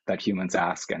 that humans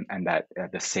ask, and that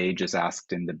the sages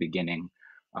asked in the beginning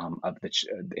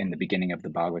in the beginning of the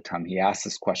Bhagavatam. He asks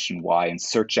this question, why, and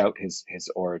search out his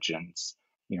origins.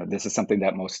 This is something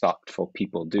that most thoughtful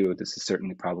people do. This is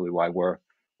certainly probably why we're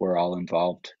all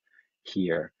involved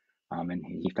here. And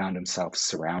he found himself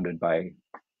surrounded by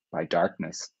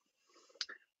darkness.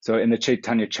 So in the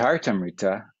Chaitanya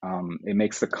Charitamrita, it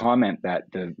makes the comment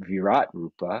that the Virat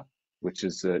Rupa, which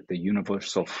is the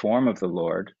universal form of the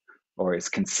Lord, or is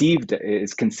conceived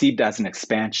as an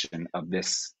expansion of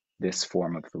this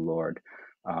form of the Lord.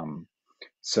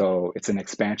 So it's an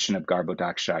expansion of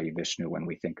Garbhodakshaya Vishnu when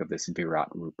we think of this Virat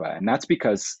Rupa. And that's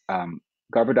because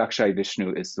Garbhodakshaya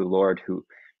Vishnu is the Lord who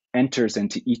enters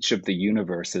into each of the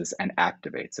universes and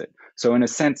activates it. So in a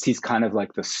sense, he's kind of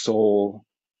like the soul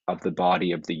of the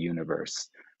body of the universe,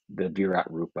 the Virat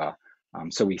Rupa.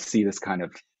 So we see this kind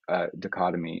of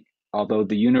dichotomy although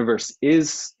the universe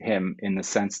is him in the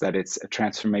sense that it's a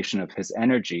transformation of his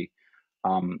energy,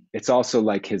 it's also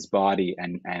like his body,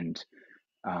 and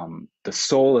the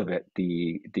soul of it,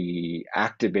 the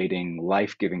activating,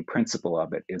 life-giving principle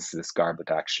of it is this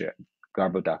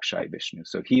Garbhodakshaya Vishnu.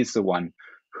 So he's the one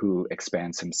who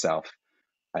expands himself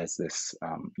as this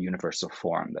universal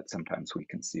form that sometimes we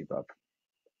conceive of.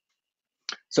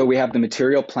 So we have the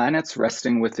material planets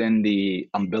resting within the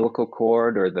umbilical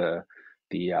cord, or the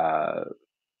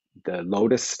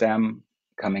lotus stem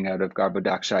coming out of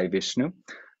Garbhodakshaya Vishnu.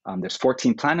 There's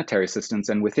 14 planetary systems,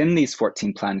 and within these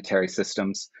 14 planetary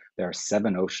systems, there are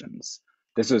 7 oceans.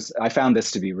 I found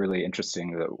this to be really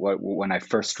interesting. When I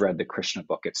first read the Krishna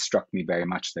book, it struck me very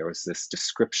much. There was this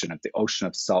description of the ocean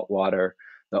of salt water,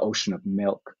 the ocean of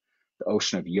milk, the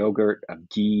ocean of yogurt, of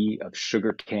ghee, of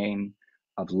sugarcane,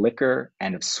 of liquor,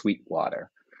 and of sweet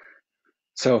water.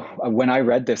 So when I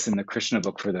read this in the Krishna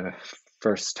book for the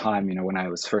first time, when I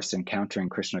was first encountering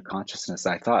Krishna consciousness,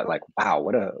 I thought, like, wow,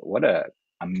 what a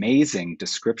amazing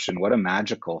description, what a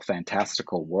magical,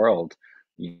 fantastical world.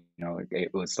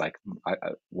 It was like I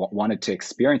wanted to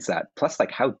experience that. Plus,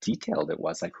 like, how detailed it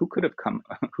was. Like, who could have come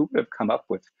up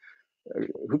with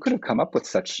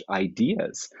such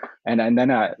ideas? And then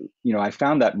I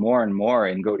found that more and more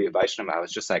in Gaudiya Vaishnava. I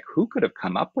was just like, who could have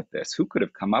come up with this? Who could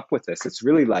have come up with this? It's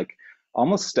really like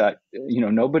almost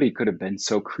nobody could have been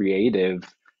so creative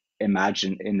in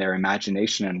their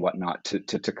imagination and whatnot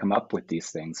to come up with these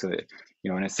things. So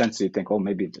in a sense, you think, oh,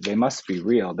 maybe they must be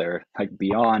real. They're like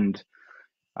beyond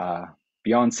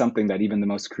something that even the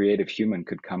most creative human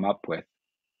could come up with.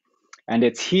 And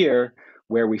it's here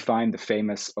where we find the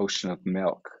famous ocean of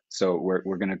milk. So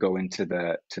we're going to go into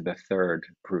the third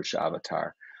Purusha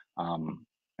avatar,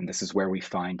 and this is where we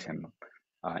find him.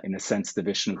 In a sense, the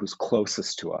Vishnu who's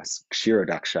closest to us,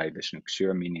 Kshirodakshaya Vishnu,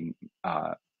 Kshira meaning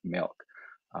milk.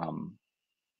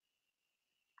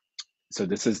 So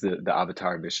this is the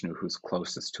avatar Vishnu who's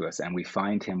closest to us, and we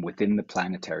find him within the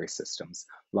planetary systems,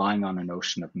 lying on an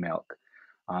ocean of milk.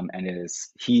 And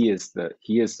he is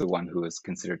the one who is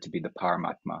considered to be the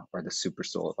Paramatma, or the super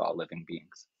soul of all living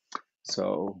beings.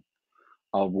 So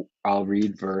I'll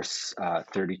read verse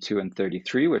 32 and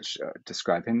 33, which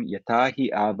describe him.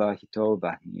 Yatahi ava hito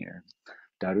vahnir,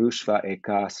 darushva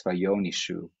eka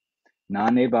svayonishu,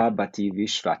 naneva bati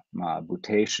vishvatma,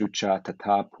 bhuteshu cha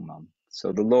tatapumam.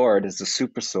 So the Lord, as the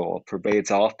super soul,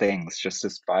 pervades all things, just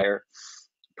as fire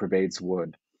pervades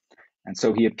wood. And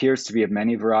so he appears to be of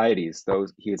many varieties, though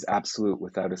he is absolute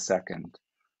without a second.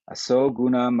 Aso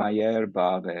guna mayer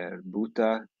bhaver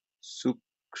bhuta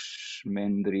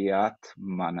sukshmendriyat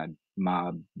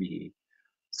mabhi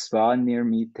sva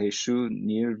nirmiteshu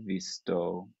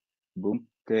nirvisto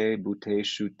bhukte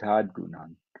bhuteshu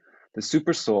tadgunan. The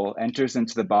super soul enters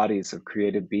into the bodies of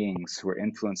created beings who are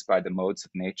influenced by the modes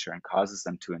of nature and causes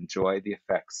them to enjoy the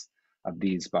effects of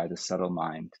these by the subtle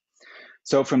mind.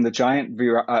 So from the giant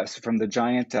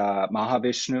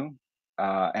Mahavishnu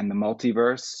and the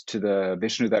multiverse to the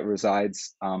Vishnu that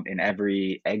resides in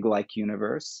every egg-like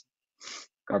universe,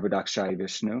 Garbhodakshaya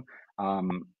Vishnu,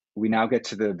 we now get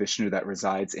to the Vishnu that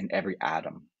resides in every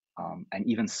atom, and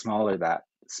even smaller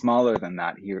than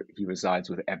that, he resides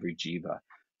with every jiva.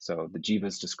 So the jiva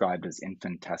is described as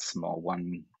infinitesimal,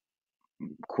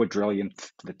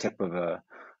 1/quadrillionth the tip of a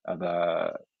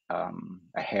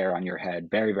hair on your head,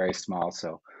 very, very small.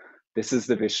 So this is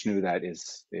the Vishnu that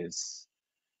is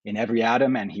in every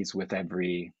atom, and he's with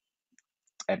every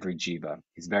jiva.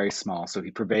 He's very small, so he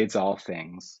pervades all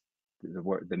things.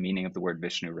 The meaning of the word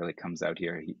Vishnu really comes out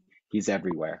here. He's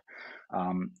everywhere.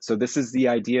 So this is the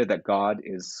idea that God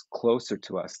is closer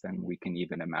to us than we can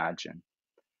even imagine.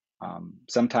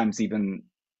 Sometimes even,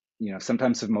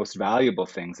 sometimes the most valuable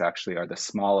things actually are the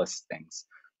smallest things.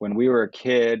 When we were a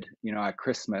kid, at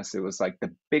Christmas, it was like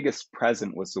the biggest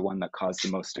present was the one that caused the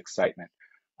most excitement.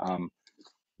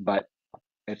 But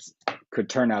it could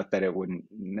turn out that it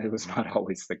was not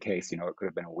always the case. It could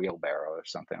have been a wheelbarrow or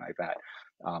something like that.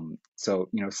 So,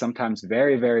 sometimes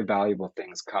very, very valuable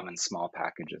things come in small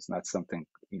packages. And that's something,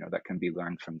 that can be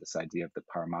learned from this idea of the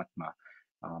Paramatma.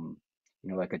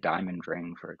 Like a diamond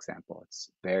ring, for example, it's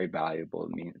very valuable.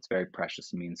 It's very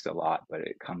precious, it means a lot, but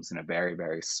it comes in a very,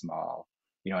 very small,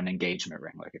 an engagement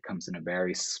ring, like it comes in a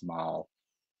very small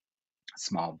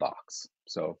box.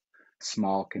 So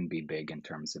small can be big in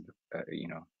terms of,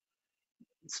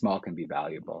 small can be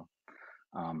valuable.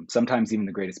 Sometimes even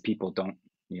the greatest people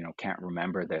can't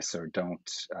remember this or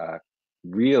don't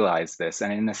realize this.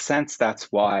 And in a sense,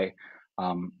 that's why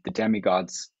the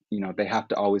demigods, they have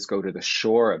to always go to the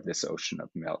shore of this ocean of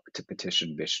milk to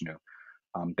petition Vishnu.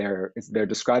 They're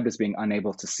described as being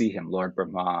unable to see him. Lord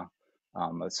Brahma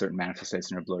a certain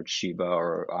manifestation of Lord Shiva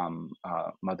or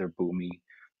Mother Bhumi.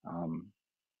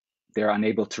 They're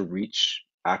unable to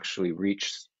actually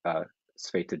reach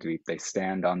Svetadvip. They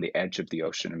stand on the edge of the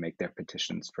ocean and make their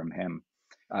petitions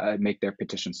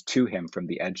to him from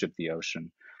the edge of the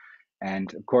ocean.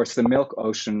 And of course, the milk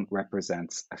ocean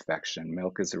represents affection.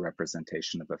 Milk is a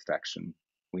representation of affection.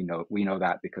 We know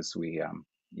that because we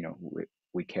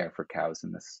care for cows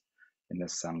in this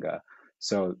sangha.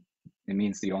 So it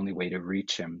means the only way to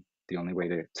reach him, the only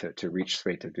way to reach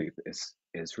Svetadvip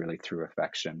is really through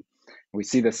affection. We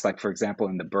see this, like, for example,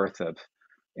 in the birth of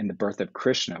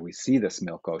Krishna. We see this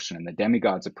milk ocean, and the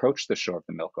demigods approached the shore of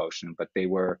the milk ocean, but they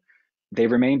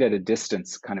remained at a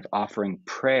distance, kind of offering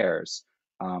prayers.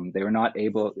 They were not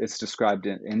able, it's described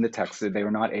in the text, that they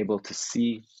were not able to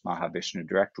see Mahavishnu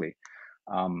directly.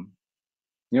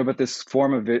 But this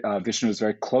form of Vishnu is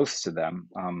very close to them.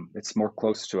 It's more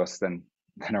close to us than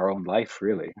our own life,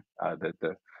 really.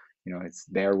 It's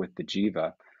there with the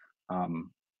jiva.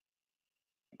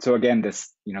 So again,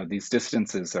 these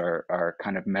distances are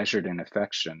kind of measured in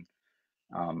affection.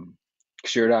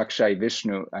 Kshirodakshai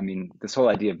Vishnu, I mean, this whole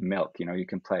idea of milk, you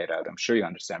can play it out. I'm sure you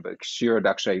understand, but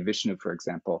Kshirodakshai Vishnu, for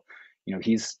example,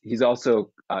 he's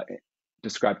also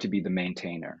described to be the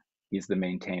maintainer. He's the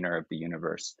maintainer of the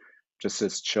universe, just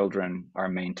as children are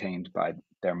maintained by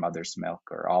their mother's milk,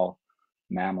 or all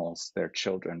mammals, their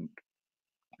children,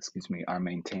 are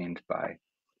maintained by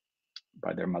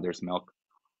their mother's milk.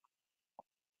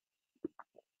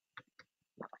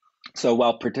 So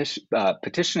while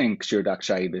petitioning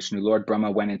Kshirodakshai Vishnu, Lord Brahma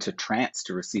went into trance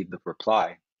to receive the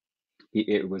reply.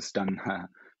 It was done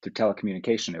through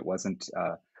telecommunication. It wasn't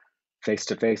face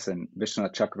to face. And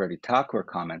Vishwanath Chakravarti Thakur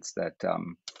comments that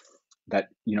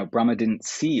Brahma didn't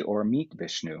see or meet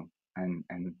Vishnu, and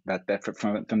that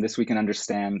from this we can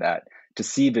understand that to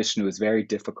see Vishnu is very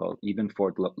difficult, even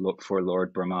for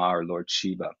Lord Brahma or Lord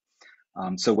Shiva.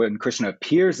 So when Krishna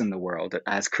appears in the world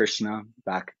as Krishna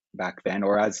back then,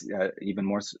 or as even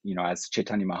more, as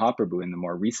Chaitanya Mahaprabhu in the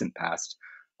more recent past,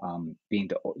 being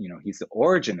he's the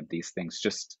origin of these things,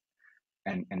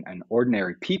 and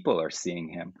ordinary people are seeing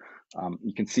him.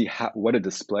 You can see what a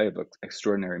display of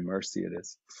extraordinary mercy it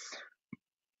is.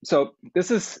 So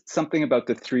this is something about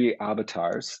the three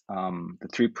avatars, the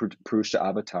three Purusha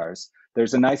avatars.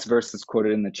 There's a nice verse that's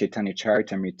quoted in the Chaitanya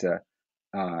Charitamrita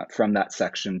from that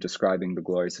section describing the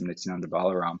glories of Nityananda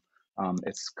Balaram.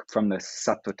 It's from the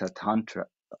Sattva Tantra,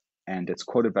 and it's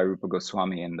quoted by Rupa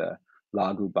Goswami in the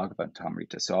Laghu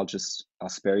Bhagavatamrita. So I'll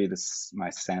spare you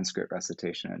my Sanskrit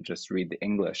recitation and just read the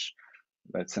English.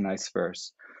 But it's a nice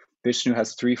verse. Vishnu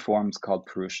has three forms called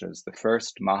Purushas. The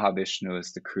first, Mahavishnu,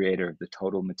 is the creator of the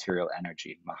total material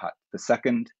energy, Mahat. The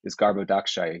second is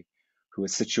Garbhodakshai, who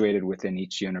is situated within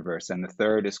each universe. And the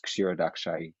third is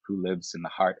Kshirodakshai, who lives in the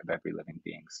heart of every living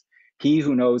being. He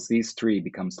who knows these three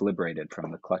becomes liberated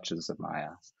from the clutches of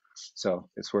Maya. So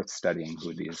it's worth studying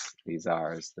who these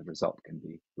are, as the result can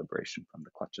be liberation from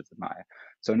the clutches of Maya.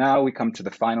 So now we come to the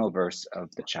final verse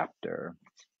of the chapter.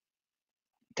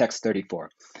 Text 34.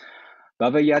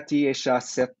 Bhavayati esha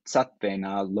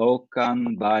satvena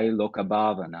lokan vai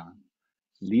lokabhavana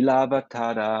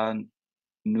lilavatara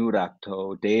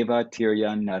nurakto deva tirya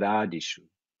naradishu.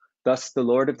 Thus the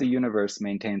Lord of the universe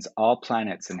maintains all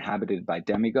planets inhabited by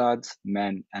demigods,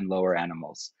 men, and lower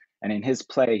animals, and in his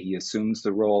play he assumes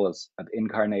the role of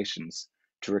incarnations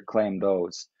to reclaim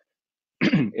those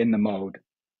in the mode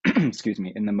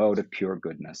in the mode of pure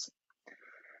goodness.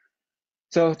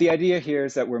 So the idea here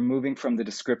is that we're moving from the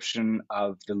description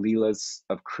of the Leelas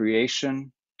of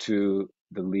creation to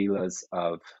the Leelas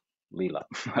of Leela,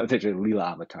 the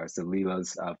Leela avatars, the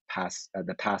Leelas of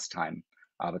the pastime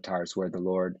avatars, where the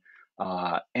Lord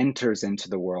enters into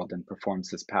the world and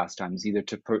performs his pastimes, either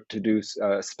to do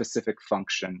a specific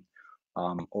function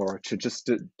or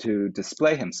to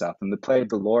display himself. In the play of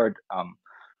the Lord,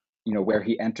 where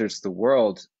he enters the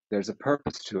world, there's a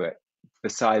purpose to it,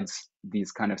 besides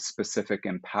these kind of specific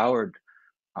empowered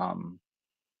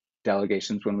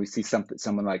delegations. When we see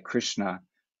someone like Krishna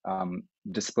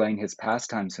displaying his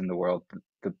pastimes in the world,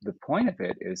 the point of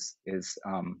it is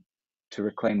to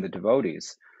reclaim the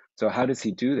devotees. So how does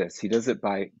he do this? He does it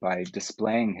by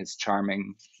displaying his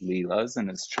charming leelas and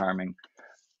his charming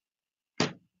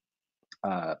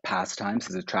pastimes,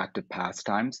 his attractive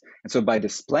pastimes. And so by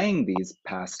displaying these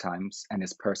pastimes and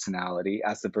his personality,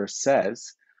 as the verse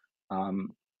says,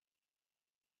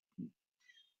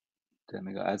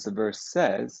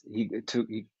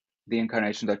 the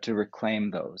incarnations are to reclaim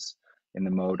those in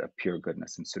the mode of pure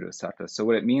goodness and Sudasattva. So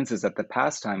what it means is that the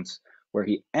pastimes where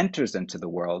he enters into the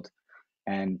world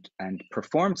and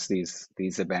performs these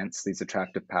events, these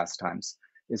attractive pastimes,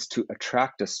 is to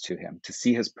attract us to him, to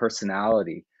see his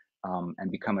personality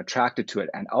and become attracted to it.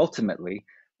 And ultimately,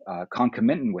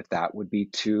 concomitant with that would be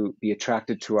to be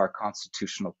attracted to our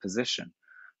constitutional position.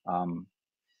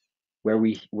 Where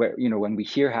when we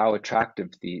hear how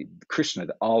attractive the Krishna,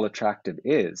 the all attractive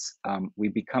is, we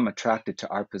become attracted to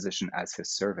our position as his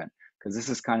servant, because this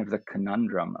is kind of the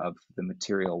conundrum of the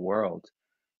material world,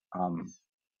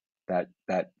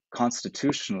 that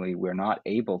constitutionally we're not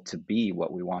able to be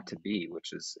what we want to be,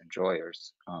 which is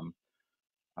enjoyers.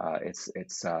 It's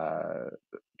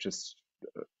just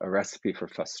a recipe for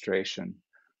frustration.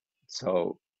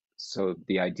 So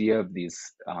the idea of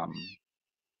these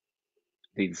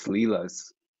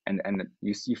leelas, and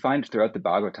you find throughout the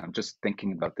Bhagavatam, just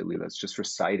thinking about the leelas, just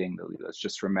reciting the leelas,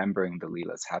 just remembering the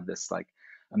leelas, have this like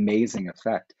amazing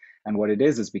effect. And what it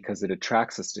is because it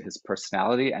attracts us to his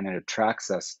personality, and it attracts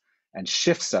us and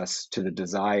shifts us to the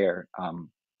desire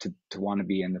to want to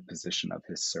be in the position of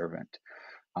his servant.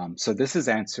 So this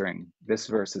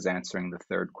verse is answering the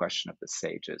third question of the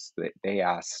sages. They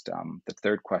asked, the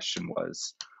third question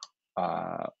was,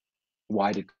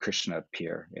 why did Krishna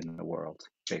appear in the world?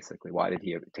 Basically, why did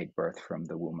he take birth from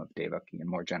the womb of Devaki? And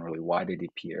more generally, why did he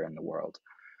appear in the world?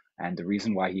 And the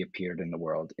reason why he appeared in the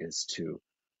world is to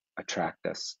attract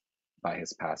us by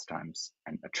his pastimes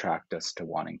and attract us to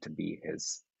wanting to be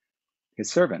his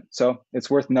servant. So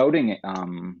it's worth noting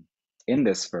in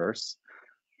this verse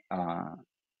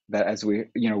that as we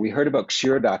heard about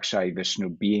Kshirodakshai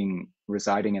Vishnu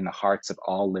residing in the hearts of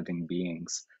all living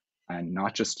beings, and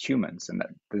not just humans. And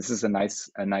that this is a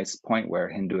nice point where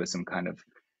Hinduism kind of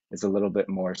is a little bit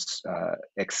more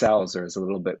excels, or is a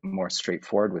little bit more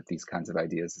straightforward with these kinds of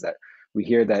ideas. Is that we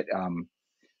hear that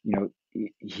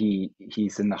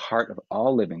he's in the heart of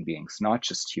all living beings, not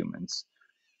just humans.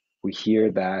 We hear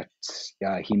that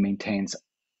he maintains,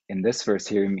 in this verse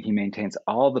here, he maintains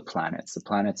all the planets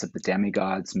of the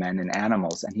demigods, men, and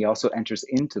animals, and he also enters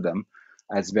into them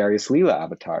as various Leela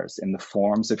avatars in the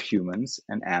forms of humans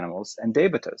and animals and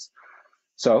devatas.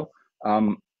 So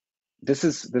this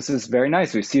is very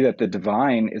nice. We see that the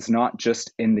divine is not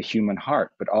just in the human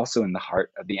heart, but also in the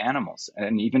heart of the animals,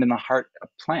 and even in the heart of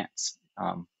plants.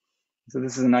 So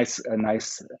this is a nice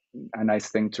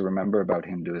thing to remember about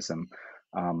Hinduism.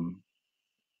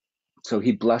 So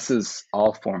he blesses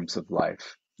all forms of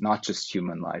life, not just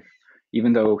human life,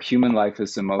 even though human life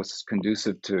is the most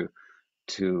conducive to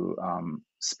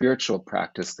spiritual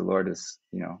practice. The Lord is,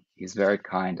 he's very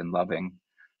kind and loving,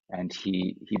 and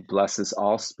he blesses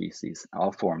all species,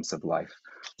 all forms of life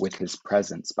with his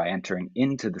presence by entering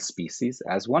into the species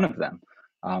as one of them.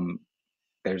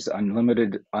 There's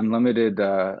unlimited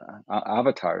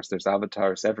avatars. There's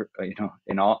avatars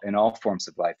in all forms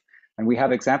of life. And we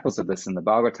have examples of this in the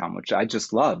Bhagavatam, which I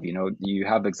just love. You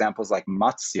have examples like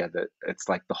Matsya, that it's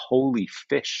like the holy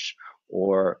fish,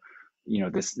 or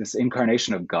this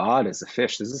incarnation of God as a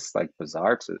fish. This is like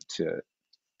bizarre to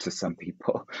some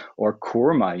people. Or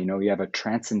Kurma, you have a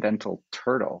transcendental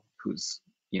turtle who's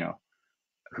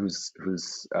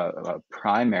a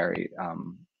primary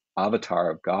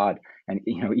avatar of God. And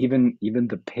even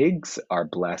the pigs are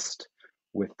blessed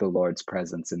with the Lord's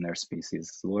presence in their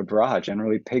species. Lord Varaha,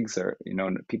 generally pigs are,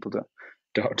 people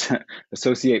don't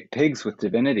associate pigs with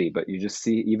divinity, but you just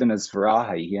see, even as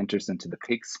Varaha, he enters into the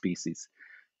pig species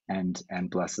and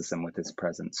blesses them with his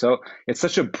presence. So it's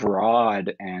such a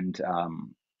broad and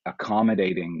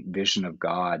accommodating vision of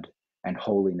God and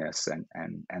holiness and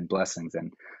blessings.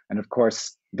 And of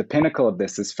course, the pinnacle of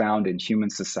this is found in human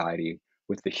society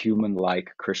with the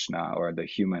human-like Krishna, or the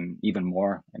human, even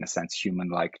more, in a sense,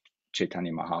 human-like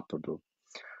Chaitanya Mahaprabhu.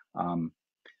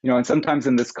 And sometimes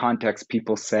in this context,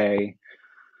 people say,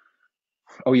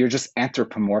 oh, you're just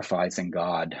anthropomorphizing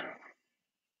God.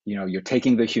 You're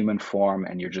taking the human form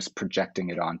and you're just projecting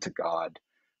it onto God.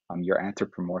 You're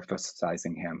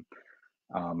anthropomorphizing him.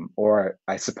 Or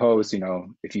I suppose,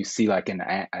 if you see like an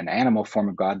animal form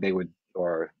of God, they would,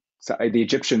 so the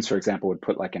Egyptians, for example, would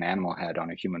put like an animal head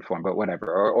on a human form, but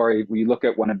whatever. Or we look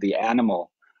at one of the animal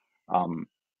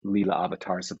Leela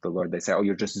avatars of the Lord, they say, oh,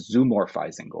 you're just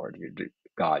zoomorphizing God.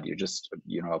 You're just,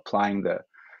 applying the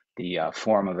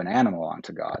form of an animal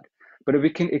onto God. But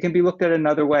it can be looked at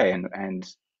another way. And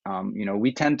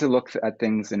we tend to look at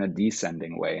things in a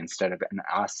descending way instead of an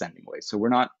ascending way. So we're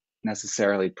not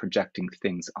necessarily projecting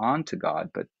things onto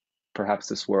God, but perhaps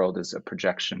this world is a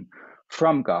projection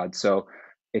from God. So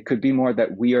it could be more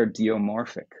that we are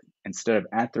deomorphic. Instead of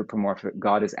anthropomorphic,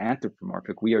 God is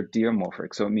anthropomorphic, we are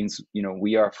deomorphic. So it means,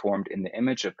 we are formed in the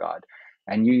image of God.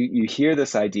 And you hear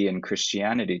this idea in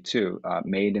Christianity too,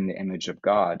 made in the image of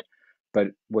God.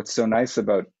 But what's so nice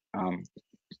about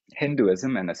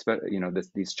Hinduism, and especially,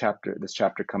 this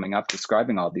chapter coming up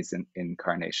describing all these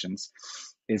incarnations,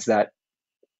 is that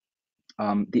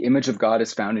the image of God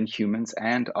is found in humans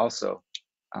and also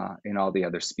in all the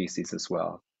other species as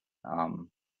well.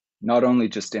 Not only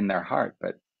just in their heart,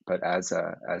 but as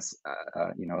a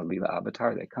Leela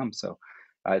avatar, they come. So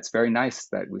it's very nice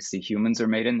that we see humans are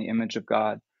made in the image of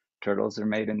God, turtles are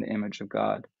made in the image of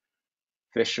God,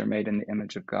 fish are made in the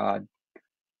image of God,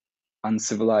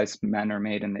 uncivilized men are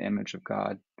made in the image of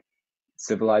God,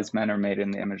 civilized men are made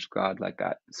in the image of God, like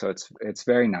that. So it's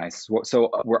very nice. So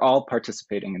we're all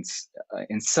participating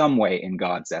in some way in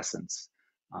God's essence,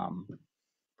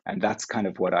 and that's kind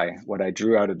of what I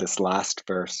drew out of this last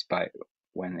verse by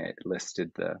when it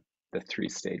listed the three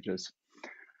stages.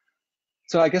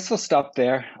 So I guess we'll stop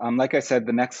there. Like I said,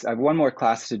 I have one more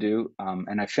class to do,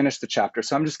 and I finished the chapter.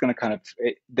 So I'm just going to kind of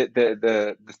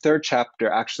the third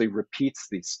chapter actually repeats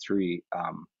these three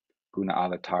guna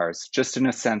avatars, just in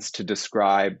a sense to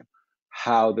describe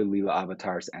how the Leela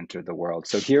avatars enter the world.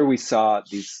 So here we saw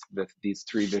these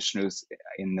three Vishnus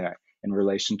in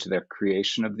relation to their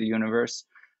creation of the universe,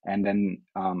 and then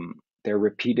they're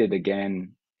repeated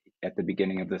again at the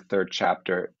beginning of the third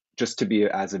chapter, just to be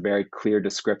as a very clear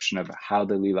description of how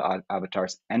the Leela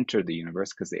avatars enter the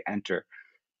universe, because they enter,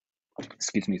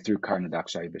 through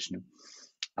Karnadakshaya Vishnu.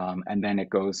 And then it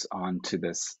goes on to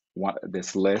this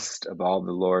list of all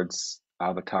the Lord's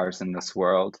avatars in this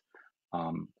world.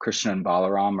 Krishna and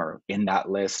Balaram are in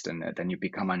that list, and then you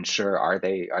become unsure: are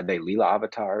they Leela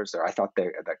avatars? Or I thought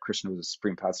that Krishna was a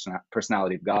supreme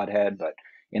personality of Godhead, but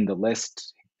in the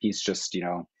list he's just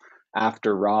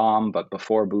after Ram but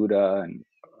before Buddha, and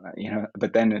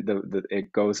but then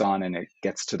it goes on and it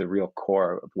gets to the real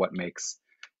core of what makes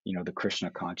the Krishna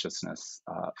consciousness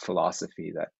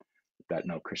philosophy, that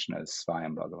no, Krishna is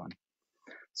Svayam Bhagavan.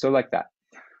 So like that.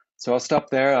 So I'll stop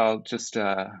there. I'll just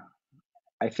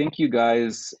I think you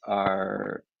guys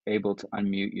are able to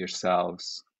unmute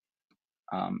yourselves.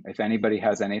 If anybody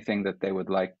has anything that they would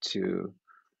like to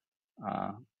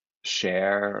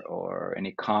share, or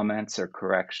any comments or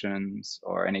corrections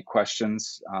or any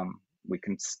questions, we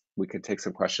could take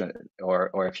some questions,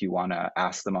 or if you want to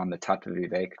ask them on the Tattva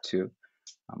Vivek too,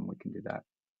 we can do that.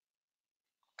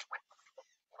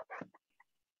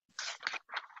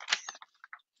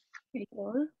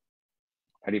 Haribol.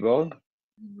 Haribol.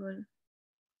 Haribol.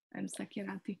 I'm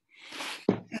Sakyarati.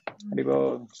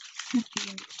 Haribol.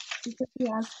 Because you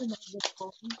asked about the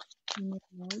poem,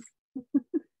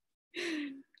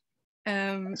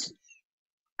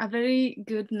 a very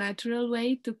good natural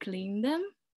way to clean them.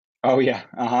 Oh yeah.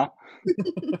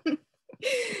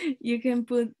 You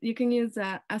can use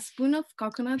a spoon of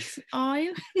coconut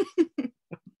oil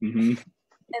mm-hmm.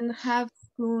 and half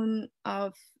spoon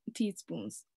of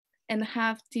teaspoons and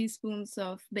half teaspoons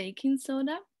of baking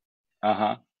soda.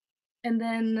 And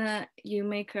then you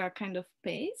make a kind of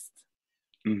paste.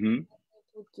 Mm-hmm.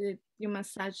 You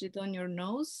massage it on your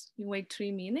nose. You wait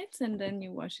 3 minutes and then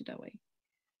you wash it away.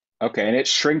 Okay, and it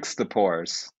shrinks the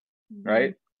pores,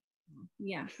 right?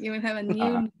 Yeah, you will have a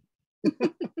new.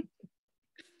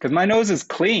 Because my nose is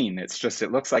clean. It's just,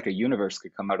 it looks like a universe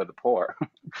could come out of the pore.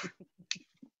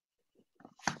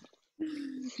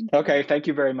 Okay, thank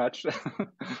you very much.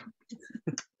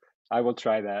 I will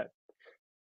try that.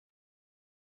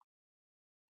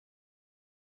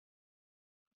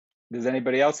 Does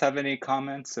anybody else have any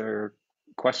comments or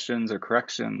questions or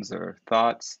corrections or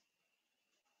thoughts?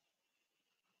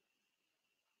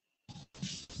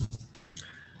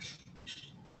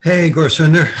 Hey,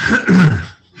 Gaurasundara.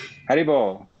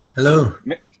 Haribol. Hello.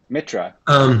 Mitra.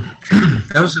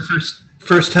 That was the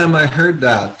first time I heard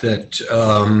that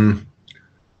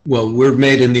well, we're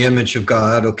made in the image of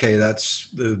God. Okay,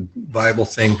 that's the Bible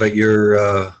thing, but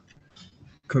you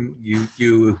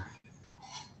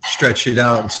stretch it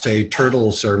out and say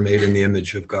turtles are made in the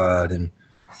image of God, and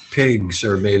pigs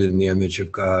are made in the image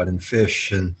of God, and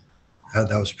fish, and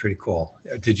that was pretty cool.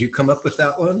 Did you come up with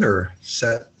that one, or is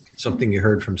that something you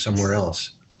heard from somewhere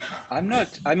else? I'm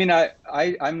not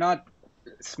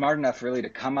smart enough really to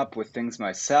come up with things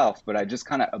myself, but I just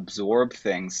kind of absorb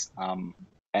things.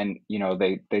 And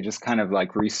they just kind of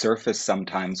like resurface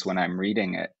sometimes when I'm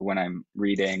reading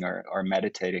or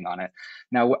meditating on it.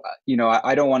 Now,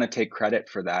 I don't want to take credit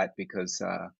for that, because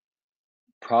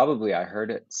probably I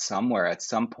heard it somewhere at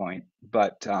some point,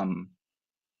 but I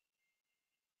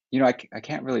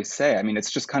can't really say. I mean,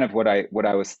 it's just kind of what I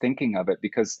was thinking of it,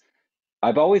 because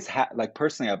I've always had, like,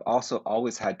 personally, I've also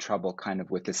always had trouble kind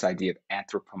of with this idea of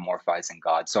anthropomorphizing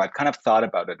God. So I've kind of thought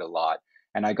about it a lot.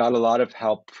 And I got a lot of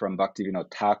help from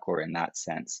Bhaktivinoda Thakur in that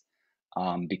sense,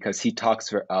 because he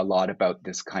talks a lot about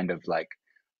this kind of like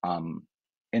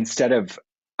instead of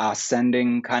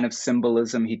ascending kind of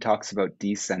symbolism, he talks about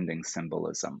descending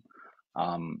symbolism.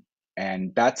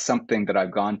 And that's something that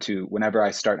I've gone to whenever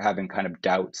I start having kind of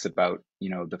doubts about, you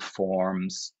know, the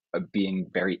forms of being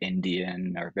very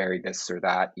Indian or very this or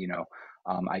that, you know,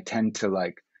 I tend to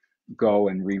like go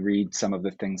and reread some of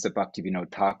the things that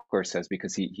Bhaktivinoda Thakur says,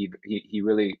 because he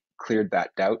really cleared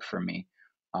that doubt for me.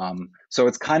 So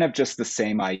it's kind of just the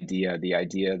same idea, the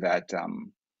idea that,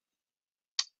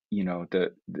 you know,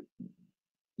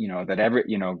 you know, that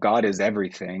you know, God is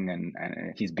everything, and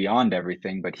he's beyond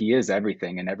everything, but he is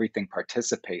everything, and everything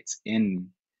participates in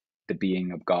the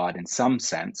being of God in some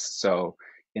sense. So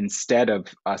instead of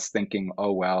us thinking,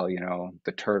 oh, well, you know,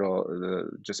 the turtle,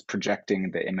 just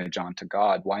projecting the image onto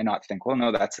God, why not think, well,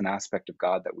 no, that's an aspect of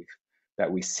God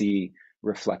that we see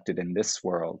reflected in this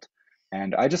world.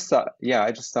 And I just thought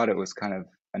it was kind of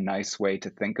a nice way to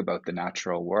think about the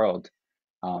natural world.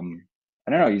 I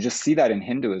don't know, you just see that in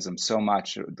Hinduism so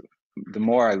much. The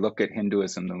more I look at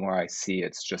Hinduism, the more I see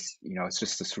it's just, you know, it's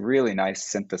just this really nice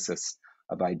synthesis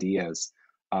of ideas.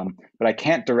 But I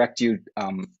can't direct you,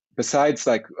 besides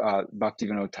like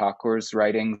Bhaktivinoda Thakur's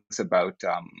writings about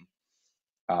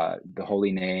the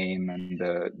holy name and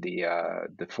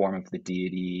the form of the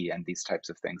deity and these types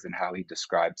of things and how he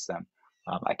describes them.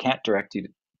 I can't direct you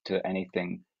to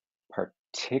anything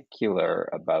particular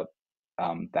about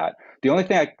that. The only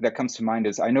thing that comes to mind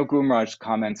is, I know Guru Maharaj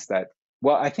comments that,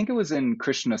 well, I think it was in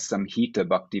Krishna Samhita,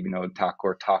 Bhaktivinoda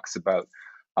Thakur talks about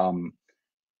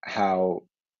how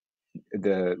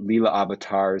the Leela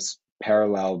avatars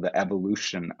parallel the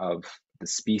evolution of the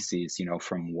species, you know,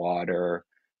 from water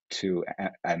to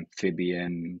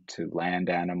amphibian to land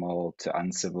animal to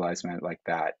uncivilized man, like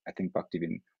that. I think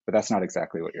Bhaktivinoda, but that's not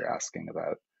exactly what you're asking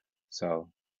about. So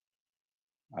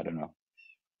I don't know.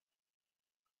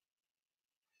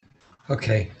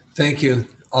 Okay, thank you.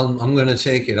 I'm going to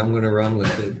take it. I'm going to run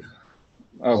with it.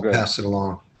 I'll good. pass it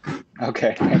along.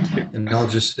 Okay, thank you. And I'll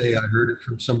just say I heard it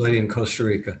from somebody in Costa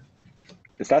Rica.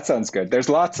 Yes, that sounds good. There's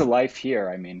lots of life here.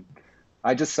 I mean,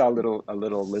 I just saw a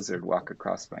little lizard walk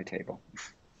across my table.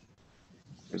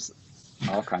 There's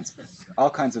all kinds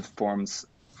of forms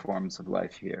of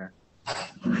life here,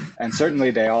 and certainly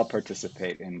they all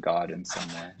participate in God in some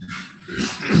way.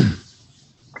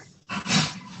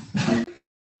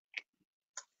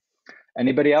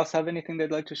 Anybody else have anything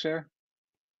they'd like to share?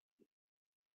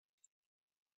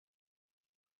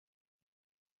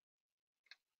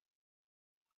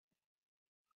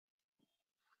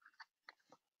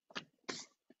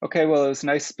 Okay, well, it was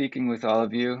nice speaking with all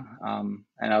of you, and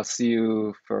I'll see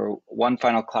you for one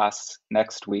final class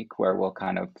next week, where we'll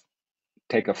kind of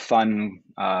take a fun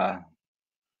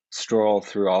stroll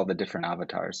through all the different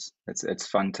avatars. It's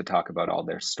fun to talk about all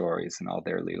their stories and all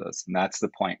their leelas, and that's the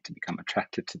point, to become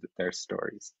attracted to their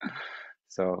stories.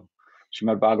 So,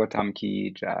 Srimad Bhagavatam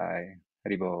ki jai,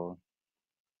 Haribol.